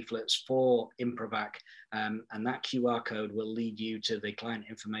information leaflets for Improvac, and that QR code will lead you to the client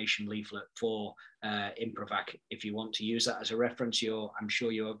information leaflet for Improvac. If you want to use that as a reference, I'm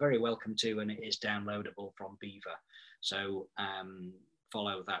sure you are very welcome to, and it is downloadable from BIVA. So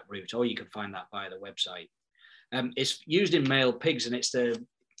follow that route, or you can find that via the website. It's used in male pigs, and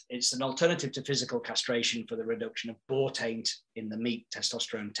it's an alternative to physical castration for the reduction of boar taint in the meat,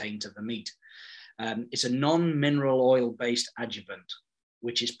 testosterone taint of the meat. It's a non-mineral oil-based adjuvant,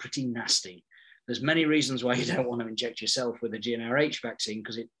 which is pretty nasty. There's many reasons why you don't want to inject yourself with a GnRH vaccine,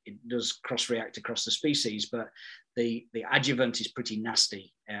 because it does cross-react across the species, but the adjuvant is pretty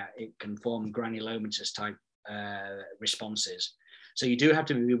nasty. It can form granulomatous type responses. So you do have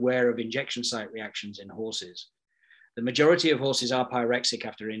to be aware of injection site reactions in horses. The majority of horses are pyrexic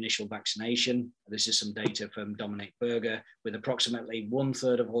after initial vaccination. This is some data from Dominic Berger, with approximately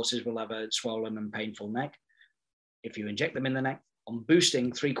 1/3 of horses will have a swollen and painful neck. If you inject them in the neck, on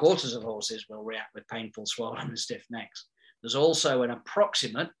boosting, 3/4 of horses will react with painful, swollen and stiff necks. There's also an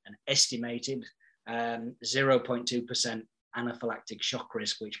estimated 0.2% anaphylactic shock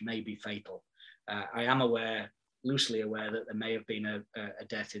risk, which may be fatal. I am loosely aware that there may have been a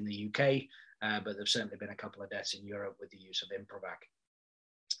death in the UK, but there's certainly been a couple of deaths in Europe with the use of Improvac.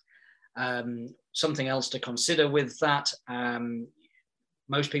 Something else to consider with that,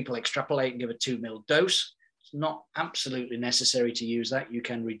 most people extrapolate and give a 2 ml dose. It's not absolutely necessary to use that. You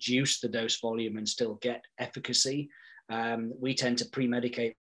can reduce the dose volume and still get efficacy. We tend to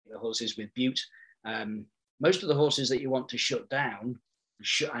pre-medicate the horses with bute. Most of the horses that you want to shut down,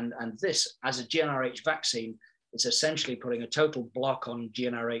 and this, as a GnRH vaccine, it's essentially putting a total block on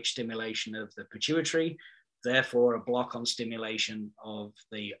GnRH stimulation of the pituitary, therefore a block on stimulation of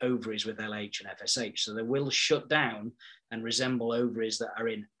the ovaries with LH and FSH. So they will shut down and resemble ovaries that are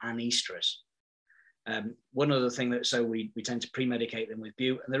in anestrus. One other thing so we tend to pre-medicate them with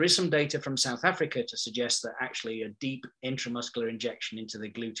bute, and there is some data from South Africa to suggest that actually a deep intramuscular injection into the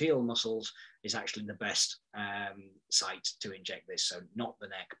gluteal muscles is actually the best site to inject this. So not the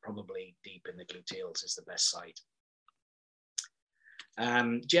neck, probably deep in the gluteals is the best site.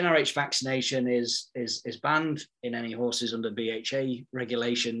 GnRH vaccination is banned in any horses under BHA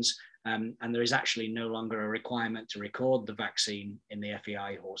regulations, and there is actually no longer a requirement to record the vaccine in the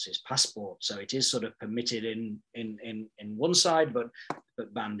FEI horse's passport. So it is sort of permitted in one side, but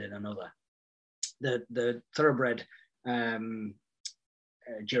banned in another. The thoroughbred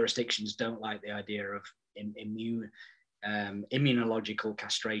jurisdictions don't like the idea of immunological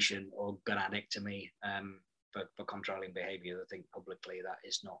castration or gonadectomy for controlling behavior. I think publicly that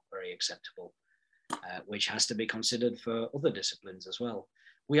is not very acceptable, which has to be considered for other disciplines as well.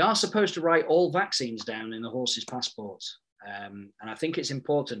 We are supposed to write all vaccines down in the horse's passports. And I think it's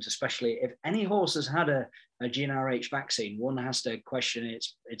important, especially if any horse has had a GnRH vaccine, one has to question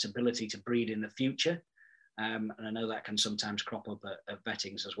its ability to breed in the future. And I know that can sometimes crop up at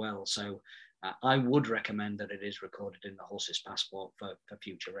vettings as well. So I would recommend that it is recorded in the horse's passport for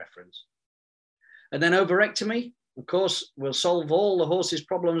future reference. And then ovarectomy, of course, will solve all the horse's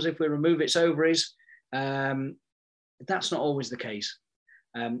problems if we remove its ovaries. That's not always the case.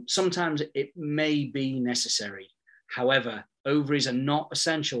 Sometimes it may be necessary. However, ovaries are not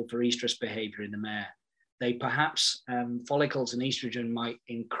essential for estrus behavior in the mare. They perhaps, follicles and estrogen might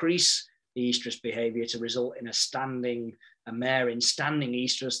increase the estrus behavior to result in a mare in standing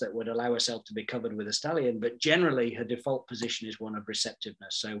estrus that would allow herself to be covered with a stallion, but generally her default position is one of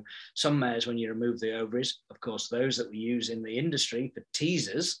receptiveness. So some mares, when you remove the ovaries, of course, those that we use in the industry for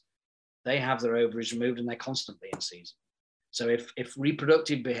teasers, they have their ovaries removed and they're constantly in season. So if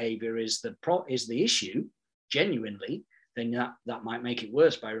reproductive behavior is the issue, genuinely, then that might make it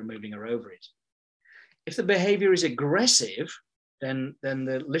worse by removing her ovaries. If the behavior is aggressive, then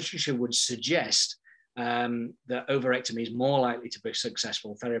the literature would suggest that ovarectomy is more likely to be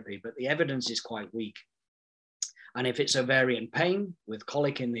successful therapy, but the evidence is quite weak. And if it's ovarian pain with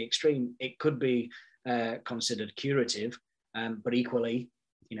colic in the extreme, it could be considered curative, but equally,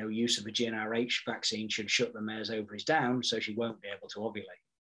 use of a GnRH vaccine should shut the mare's ovaries down so she won't be able to ovulate.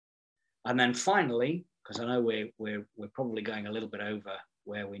 And then finally, because I know we're probably going a little bit over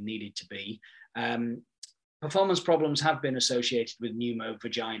where we needed to be, performance problems have been associated with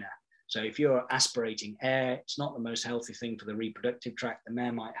pneumovagina. So if you're aspirating air, it's not the most healthy thing for the reproductive tract. The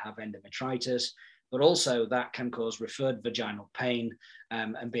mare might have endometritis. but also that can cause referred vaginal pain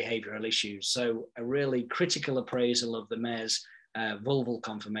and behavioral issues. So a really critical appraisal of the mare's vulval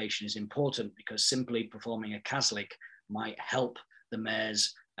conformation is important, because simply performing a Kaslik might help the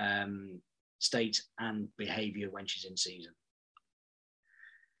mare's state and behavior when she's in season.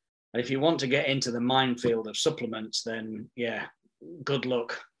 And if you want to get into the minefield of supplements, then yeah, good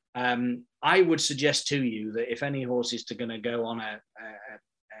luck. I would suggest to you that if any horse is going to go on a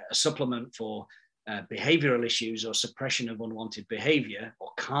supplement for behavioral issues or suppression of unwanted behavior or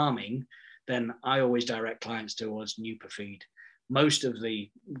calming, then I always direct clients towards Nupafeed. Most of the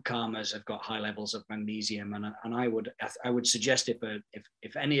calmers have got high levels of magnesium, and I would suggest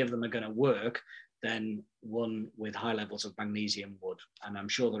if any of them are going to work, then one with high levels of magnesium would. And I'm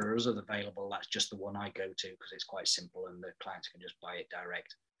sure there are others available. That's just the one I go to because it's quite simple and the clients can just buy it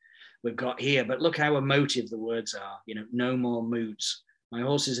direct. We've got here, but look how emotive the words are. You know, no more moods. My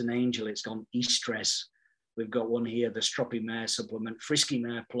horse is an angel. It's gone e-stress. We've got one here, the Stroppy Mare supplement, Frisky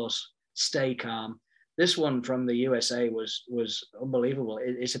Mare Plus, Stay Calm. This one from the USA was unbelievable.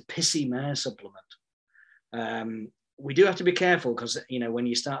 It's a pissy mare supplement. We do have to be careful because, you know, when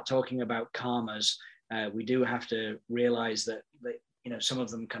you start talking about calmers, we do have to realize that you know, some of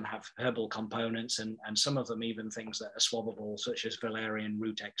them can have herbal components and some of them even things that are swabbable, such as valerian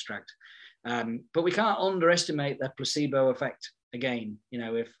root extract. But we can't underestimate the placebo effect. Again, you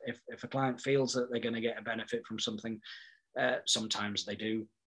know, if a client feels that they're going to get a benefit from something, sometimes they do.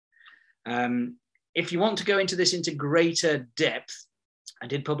 If you want to go into this into greater depth, I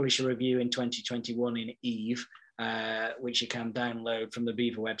did publish a review in 2021 in Eve, which you can download from the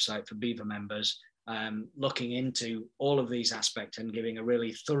Beaver website for Beaver members, looking into all of these aspects and giving a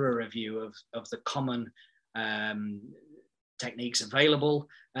really thorough review of the common techniques available,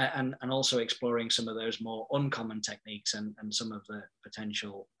 and also exploring some of those more uncommon techniques and some of the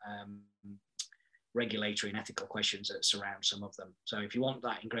potential regulatory and ethical questions that surround some of them. So if you want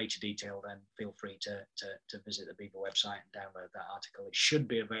that in greater detail, then feel free to visit the Beaver website and download that article. It should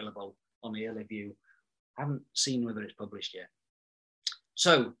be available on the early view. I haven't seen whether it's published yet.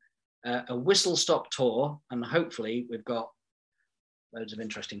 So a whistle-stop tour, and hopefully we've got loads of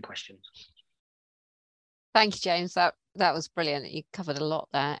interesting questions. Thank you, James. That was brilliant. You covered a lot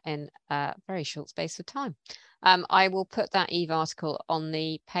there in a very short space of time. I will put that Eve article on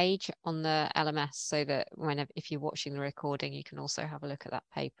the page on the LMS so that if you're watching the recording, you can also have a look at that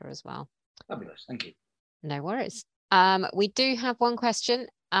paper as well. Fabulous. Thank you. No worries. We do have one question.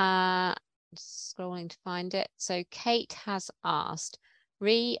 Scrolling to find it. So Kate has asked,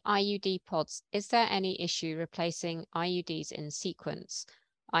 re-IUD pods, is there any issue replacing IUDs in sequence,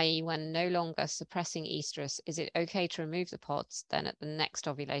 i.e. when no longer suppressing estrus, is it okay to remove the pods, then at the next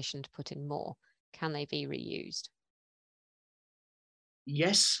ovulation to put in more? Can they be reused?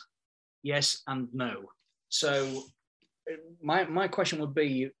 Yes, and no. So my question would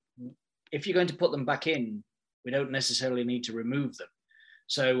be, if you're going to put them back in, we don't necessarily need to remove them.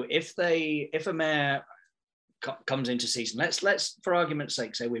 So if a mare comes into season, let's for argument's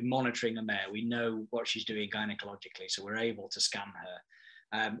sake say we're monitoring a mare, we know what she's doing gynecologically, so we're able to scan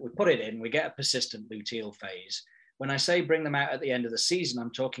her. We put it in, we get a persistent luteal phase. When I say bring them out at the end of the season,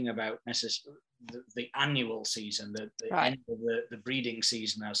 I'm talking about the annual season, the right. end of the breeding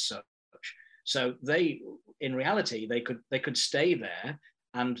season as such. So in reality, they could stay there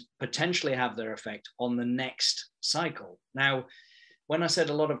and potentially have their effect on the next cycle. Now, when I said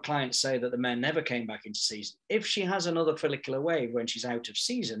a lot of clients say that the mare never came back into season, if she has another follicular wave when she's out of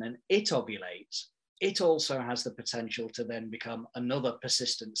season and it ovulates, it also has the potential to then become another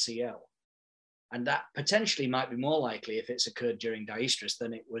persistent CL. And that potentially might be more likely if it's occurred during diestrus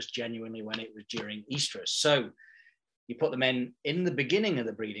than it was genuinely when it was during estrus. So you put them in the beginning of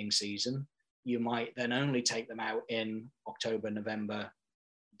the breeding season, you might then only take them out in October, November,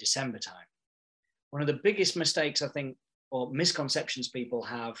 December time. One of the biggest mistakes, I think, or misconceptions people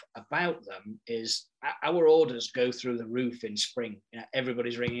have about them is our orders go through the roof in spring. You know,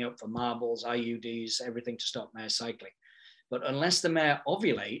 everybody's ringing up for marbles, IUDs, everything to stop mare cycling. But unless the mare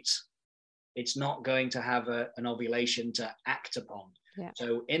ovulates, it's not going to have an ovulation to act upon. Yeah.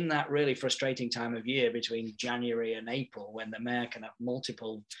 So in that really frustrating time of year between January and April, when the mare can have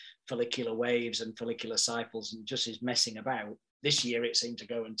multiple follicular waves and follicular cycles and just is messing about, this year it seemed to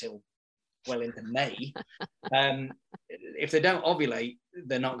go until well into May. If they don't ovulate,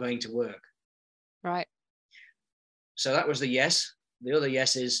 they're not going to work. Right. So that was the yes. The other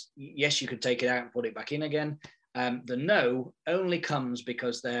yes is, yes, you could take it out and put it back in again. The no only comes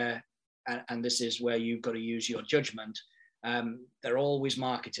because and this is where you've got to use your judgment, they're always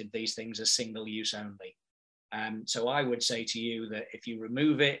marketed, these things, as single use only. So I would say to you that if you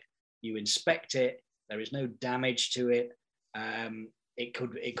remove it, You inspect it. There is no damage to it.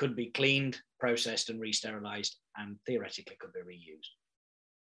 It could be cleaned, processed, and re-sterilized, and theoretically could be reused.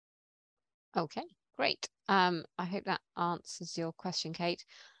 Okay, great. I hope that answers your question, Kate.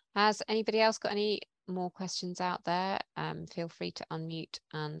 Has anybody else got any more questions out there? Feel free to unmute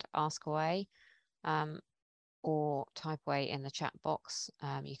and ask away, or type away in the chat box.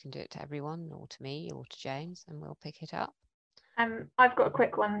 You can do it to everyone, or to me, or to James, and we'll pick it up. I've got a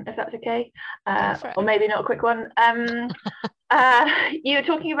quick one, if that's okay, or maybe not a quick one. You were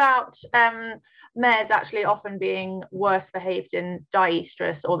talking about mares actually often being worse behaved in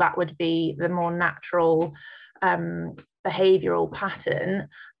diestrus, or that would be the more natural behavioural pattern.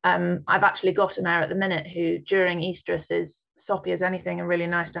 I've actually got a mare at the minute who during estrus is soppy as anything and really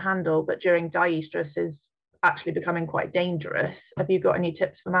nice to handle, but during diestrus is actually becoming quite dangerous. Have you got any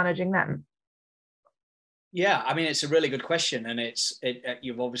tips for managing them? Yeah, I mean, it's a really good question, and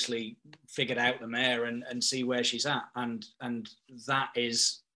you've obviously figured out the mare and see where she's at, and that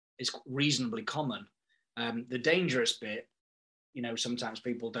is reasonably common. The dangerous bit, sometimes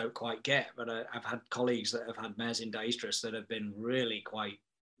people don't quite get, but I've had colleagues that have had mares in diestrus that have been really quite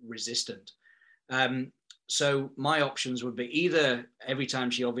resistant. So my options would be either every time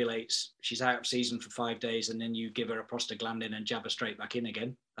she ovulates, she's out of season for 5 days, and then you give her a prostaglandin and jab her straight back in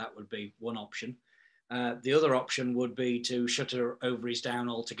again. That would be one option. The other option would be to shut her ovaries down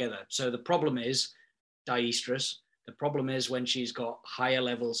altogether. So the problem is diestrus. The problem is when she's got higher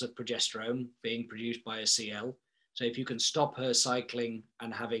levels of progesterone being produced by a CL. So if you can stop her cycling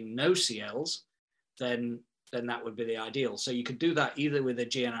and having no CLs, then that would be the ideal. So you could do that either with a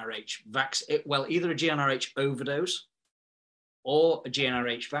GnRH either a GnRH overdose or a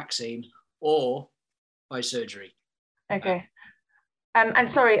GnRH vaccine, or by surgery. Okay.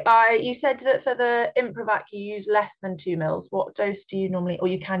 And sorry, you said that for the Improvac you use less than 2 mils. What dose do you normally, or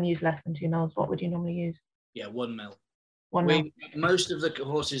you can use less than 2 mils? What would you normally use? Yeah, 1 mil. 1 mil. Most of the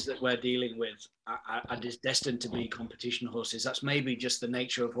horses that we're dealing with are destined to be competition horses. That's maybe just the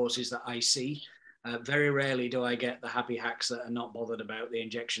nature of horses that I see. Very rarely do I get the happy hacks that are not bothered about the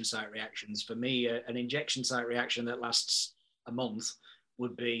injection site reactions. For me, an injection site reaction that lasts a month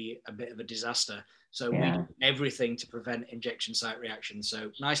would be a bit of a disaster. So we do everything to prevent injection site reactions.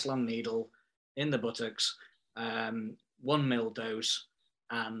 So nice long needle in the buttocks, 1 mil dose,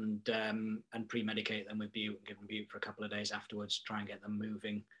 and pre-medicate them with bute, give them bute for a couple of days afterwards, try and get them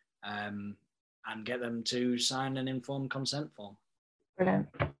moving, and get them to sign an informed consent form. Brilliant.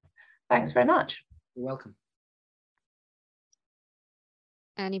 Thanks very much. You're welcome.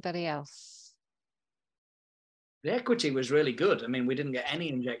 Anybody else? The equity was really good. I mean, we didn't get any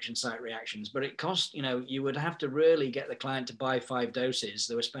injection site reactions, but it cost, you would have to really get the client to buy 5 doses.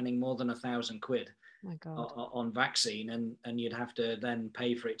 They were spending more than £1,000 My God. on vaccine, and you'd have to then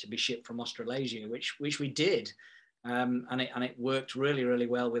pay for it to be shipped from Australasia, which we did. And it worked really, really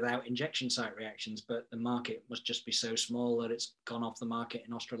well without injection site reactions, but the market must just be so small that it's gone off the market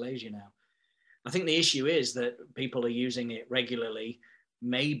in Australasia now. I think the issue is that people are using it regularly.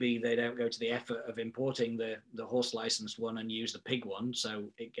 Maybe they don't go to the effort of importing the horse licensed one and use the pig one.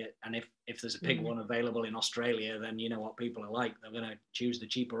 So if there's a pig one available in Australia, then you know what people are like. They're going to choose the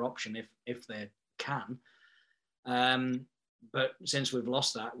cheaper option if they can. But since we've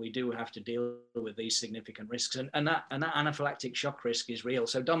lost that, we do have to deal with these significant risks, and that anaphylactic shock risk is real.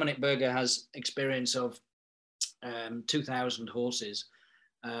 So Dominic Berger has experience of 2,000 horses.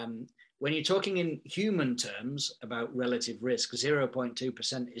 When you're talking in human terms about relative risk,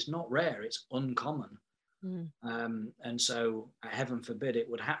 0.2% is not rare, it's uncommon. And so heaven forbid it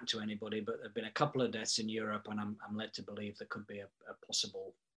would happen to anybody, but there have been a couple of deaths in Europe, and I'm led to believe there could be a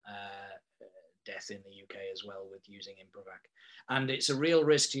possible death in the UK as well with using Improvac. And it's a real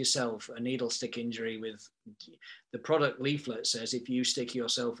risk to yourself, a needle stick injury. With the product leaflet says if you stick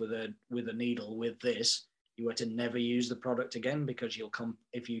yourself with a needle with this, you were to never use the product again, because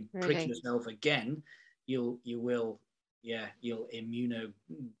if you prick yourself again, you'll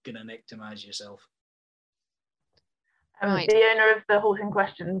immunogonectomize yourself. Right. The owner of the horse in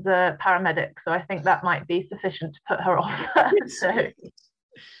question is a paramedic, so I think that might be sufficient to put her off.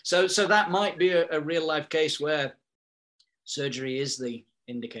 So that might be a real life case where surgery is the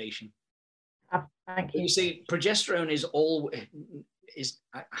indication. Thank you. You see, progesterone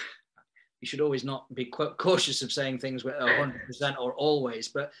you should always not be cautious of saying things with 100% or always,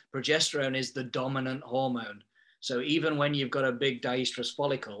 but progesterone is the dominant hormone. So even when you've got a big diestrus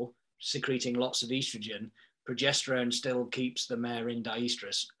follicle secreting lots of estrogen, progesterone still keeps the mare in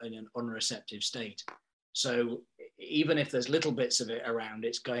diestrus in an unreceptive state. So even if there's little bits of it around,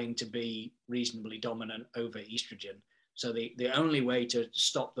 it's going to be reasonably dominant over estrogen. So the only way to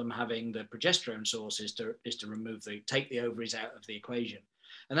stop them having the progesterone source is to take the ovaries out of the equation.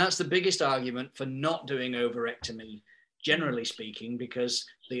 And that's the biggest argument for not doing ovarectomy, generally speaking, because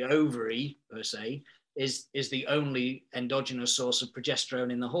the ovary per se is the only endogenous source of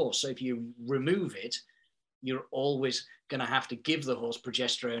progesterone in the horse. So if you remove it, you're always going to have to give the horse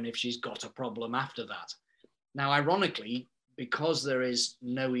progesterone if she's got a problem after that. Now, ironically, because there is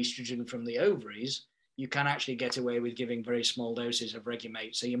no estrogen from the ovaries, you can actually get away with giving very small doses of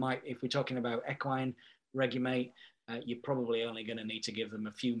Regumate. So you might, if we're talking about equine Regumate, you're probably only going to need to give them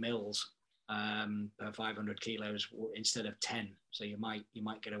a few mils per 500 kilos instead of 10. So you might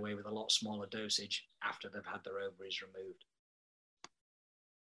get away with a lot smaller dosage after they've had their ovaries removed.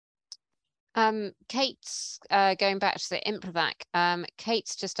 Kate's going back to the Improvac.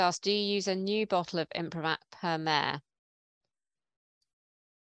 Kate's just asked, do you use a new bottle of Improvac per mare?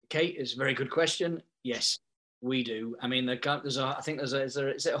 Kate, it's a very good question. Yes, we do. I mean, is it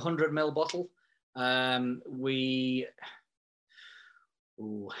a 100 ml bottle?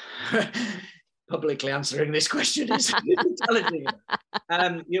 Publicly answering this question is challenging.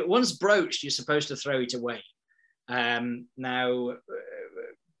 Once broached, you're supposed to throw it away. Now,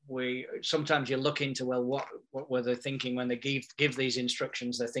 sometimes you look into, well, what were they thinking when they give these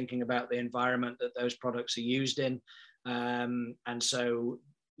instructions? They're thinking about the environment that those products are used in, and so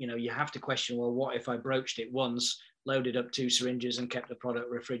you have to question, well, what if I broached it once, loaded up 2 syringes, and kept the product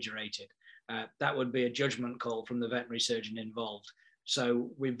refrigerated? That would be a judgment call from the veterinary surgeon involved. So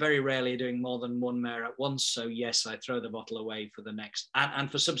we're very rarely doing more than 1 mare at once. So yes, I throw the bottle away for the next,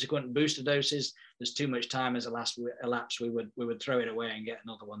 and for subsequent booster doses, there's too much time has elapsed, we would throw it away and get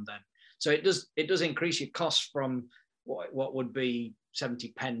another one then. So it does increase your cost from what would be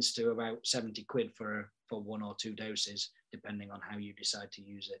 70 pence to about 70 quid for 1 or 2 doses, depending on how you decide to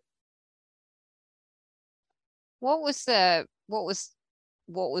use it. What was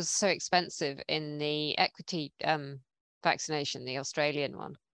so expensive in the equity vaccination, the Australian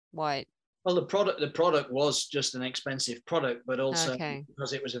one? Why? Well, the product was just an expensive product, but also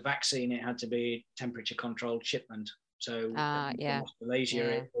because it was a vaccine, it had to be temperature controlled shipment. So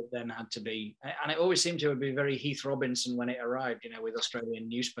Malaysia, it then had to be, and it always seemed to be very Heath Robinson when it arrived, with Australian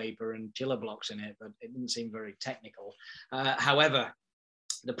newspaper and chiller blocks in it, but it didn't seem very technical. However,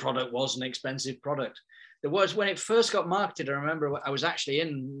 the product was an expensive product. There was, when it first got marketed, I remember I was actually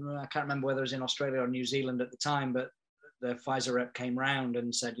I can't remember whether it was in Australia or New Zealand at the time, but the Pfizer rep came round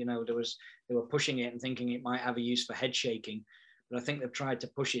and said, they were pushing it and thinking it might have a use for head shaking. But I think they've tried to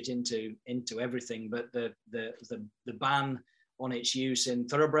push it into everything. But the ban on its use in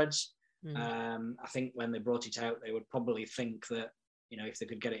thoroughbreds, I think when they brought it out, they would probably think that, if they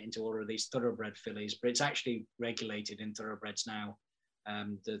could get it into all of these thoroughbred fillies, but it's actually regulated in thoroughbreds now.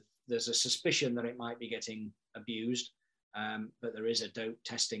 There's a suspicion that it might be getting abused, but there is a dope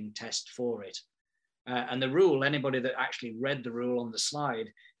testing test for it. And the rule, anybody that actually read the rule on the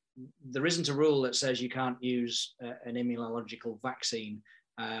slide, there isn't a rule that says you can't use an immunological vaccine,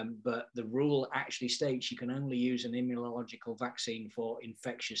 but the rule actually states you can only use an immunological vaccine for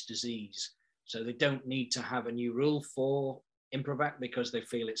infectious disease. So they don't need to have a new rule for Improvac because they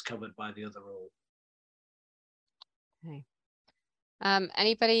feel it's covered by the other rule. Okay.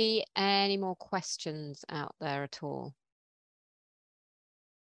 Anybody, any more questions out there at all?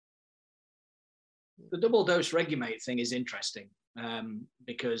 The double dose Regumate thing is interesting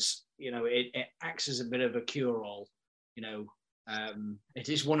because, it acts as a bit of a cure-all. It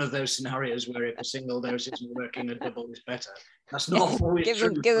is one of those scenarios where if a single dose isn't working, a double is better. That's not always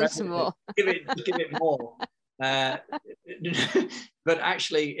true. Give them some more. Give it more. But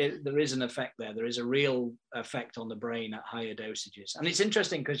actually, there is an effect there. There is a real effect on the brain at higher dosages. And it's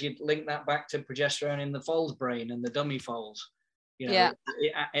interesting because you link that back to progesterone in the foal's brain and the dummy foals. It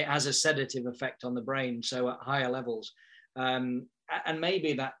has a sedative effect on the brain. So at higher levels, and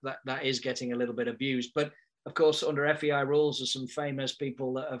maybe that is getting a little bit abused. But of course, under FEI rules, there's some famous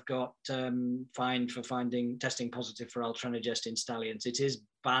people that have got fined for testing positive for Altranagest in stallions. It is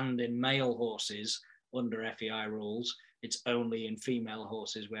banned in male horses under FEI rules. It's only in female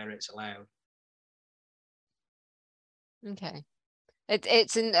horses where it's allowed. Okay.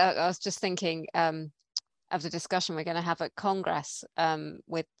 It's in, I was just thinking of the discussion we're going to have at Congress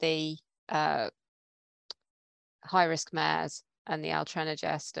with the high-risk mares and the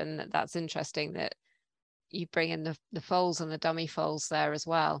Altranagest, and that's interesting that you bring in the foals and the dummy foals there as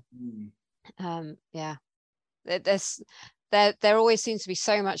well. There always seems to be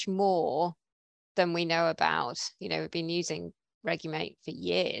so much more than we know about. We've been using Regumate for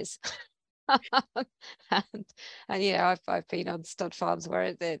years. and you know, I've been on stud farms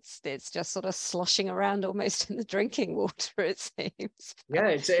where it's just sort of sloshing around almost in the drinking water, it seems. Yeah,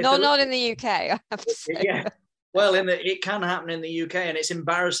 it's not in the UK, I have to say. Yeah. Well, it can happen in the UK, and it's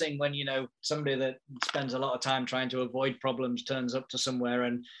embarrassing when, you know, somebody that spends a lot of time trying to avoid problems turns up to somewhere,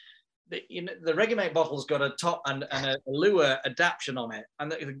 and the Regimate bottle's got a top and a lure adaptation on it,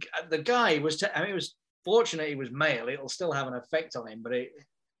 and the guy was, he was fortunate he was male. It'll still have an effect on him, but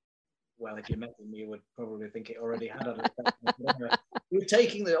well, if you met him, you would probably think it already had an effect.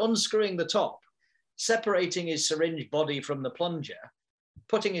 He was unscrewing the top, separating his syringe body from the plunger,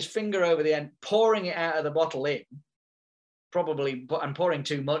 putting his finger over the end, pouring it out of the bottle in, and pouring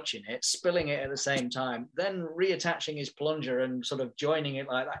too much in it, spilling it at the same time, then reattaching his plunger and sort of joining it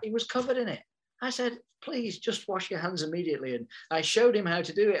like that. He was covered in it. I said, please just wash your hands immediately. And I showed him how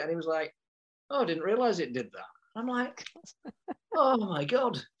to do it, and he was like, oh, I didn't realize it did that. I'm like, oh my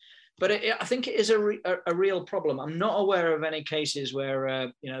God. But I think it is a real problem. I'm not aware of any cases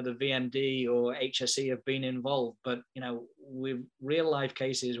where, you know, the VMD or HSE have been involved, but, you know, with real life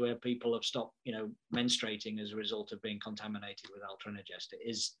cases where people have stopped, you know, menstruating as a result of being contaminated with Ultra-Energest,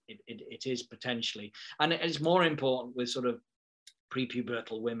 it is potentially, and it's more important with sort of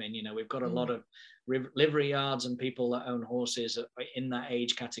prepubertal women. You know, we've got a lot of livery yards and people that own horses in that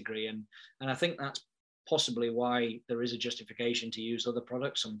age category, and I think that's possibly why there is a justification to use other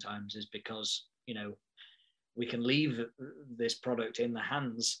products sometimes, is because, you know, we can leave this product in the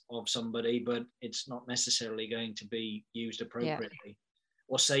hands of somebody, but it's not necessarily going to be used appropriately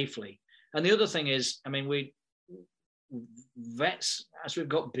or safely. And the other thing is, I mean, vets, as we've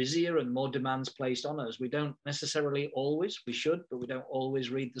got busier and more demands placed on us, we don't necessarily always, we should, but we don't always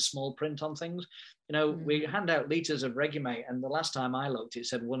read the small print on things. You know, we hand out litres of Regimate, and the last time I looked, it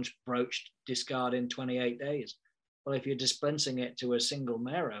said once broached, discard in 28 days. Well, if you're dispensing it to a single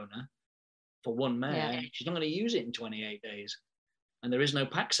mare owner for one mare, she's not going to use it in 28 days. And there is no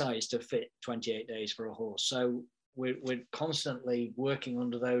pack size to fit 28 days for a horse. So we're constantly working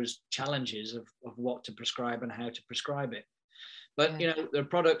under those challenges of what to prescribe and how to prescribe it. But, you know, the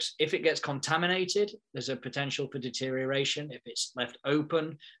products, if it gets contaminated, there's a potential for deterioration. If it's left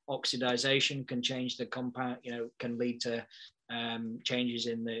open, oxidization can change the compound, you know, can lead to changes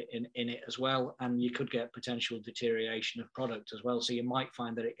in it as well. And you could get potential deterioration of product as well. So you might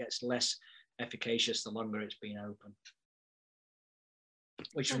find that it gets less efficacious the longer it's been open.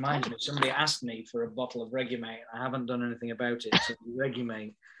 Which reminds me, somebody asked me for a bottle of Regimate. I haven't done anything about it. So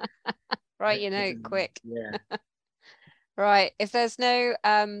Regimate. Right, you know, quick. Yeah. Right. If there's no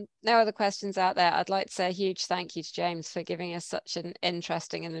other questions out there, I'd like to say a huge thank you to James for giving us such an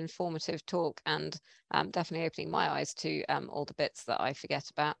interesting and informative talk, and definitely opening my eyes to all the bits that I forget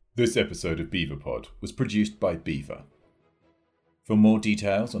about. This episode of BeaverPod was produced by Beaver. For more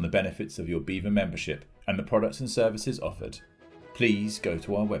details on the benefits of your Beaver membership and the products and services offered, please go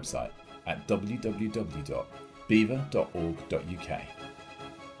to our website at www.beaver.org.uk.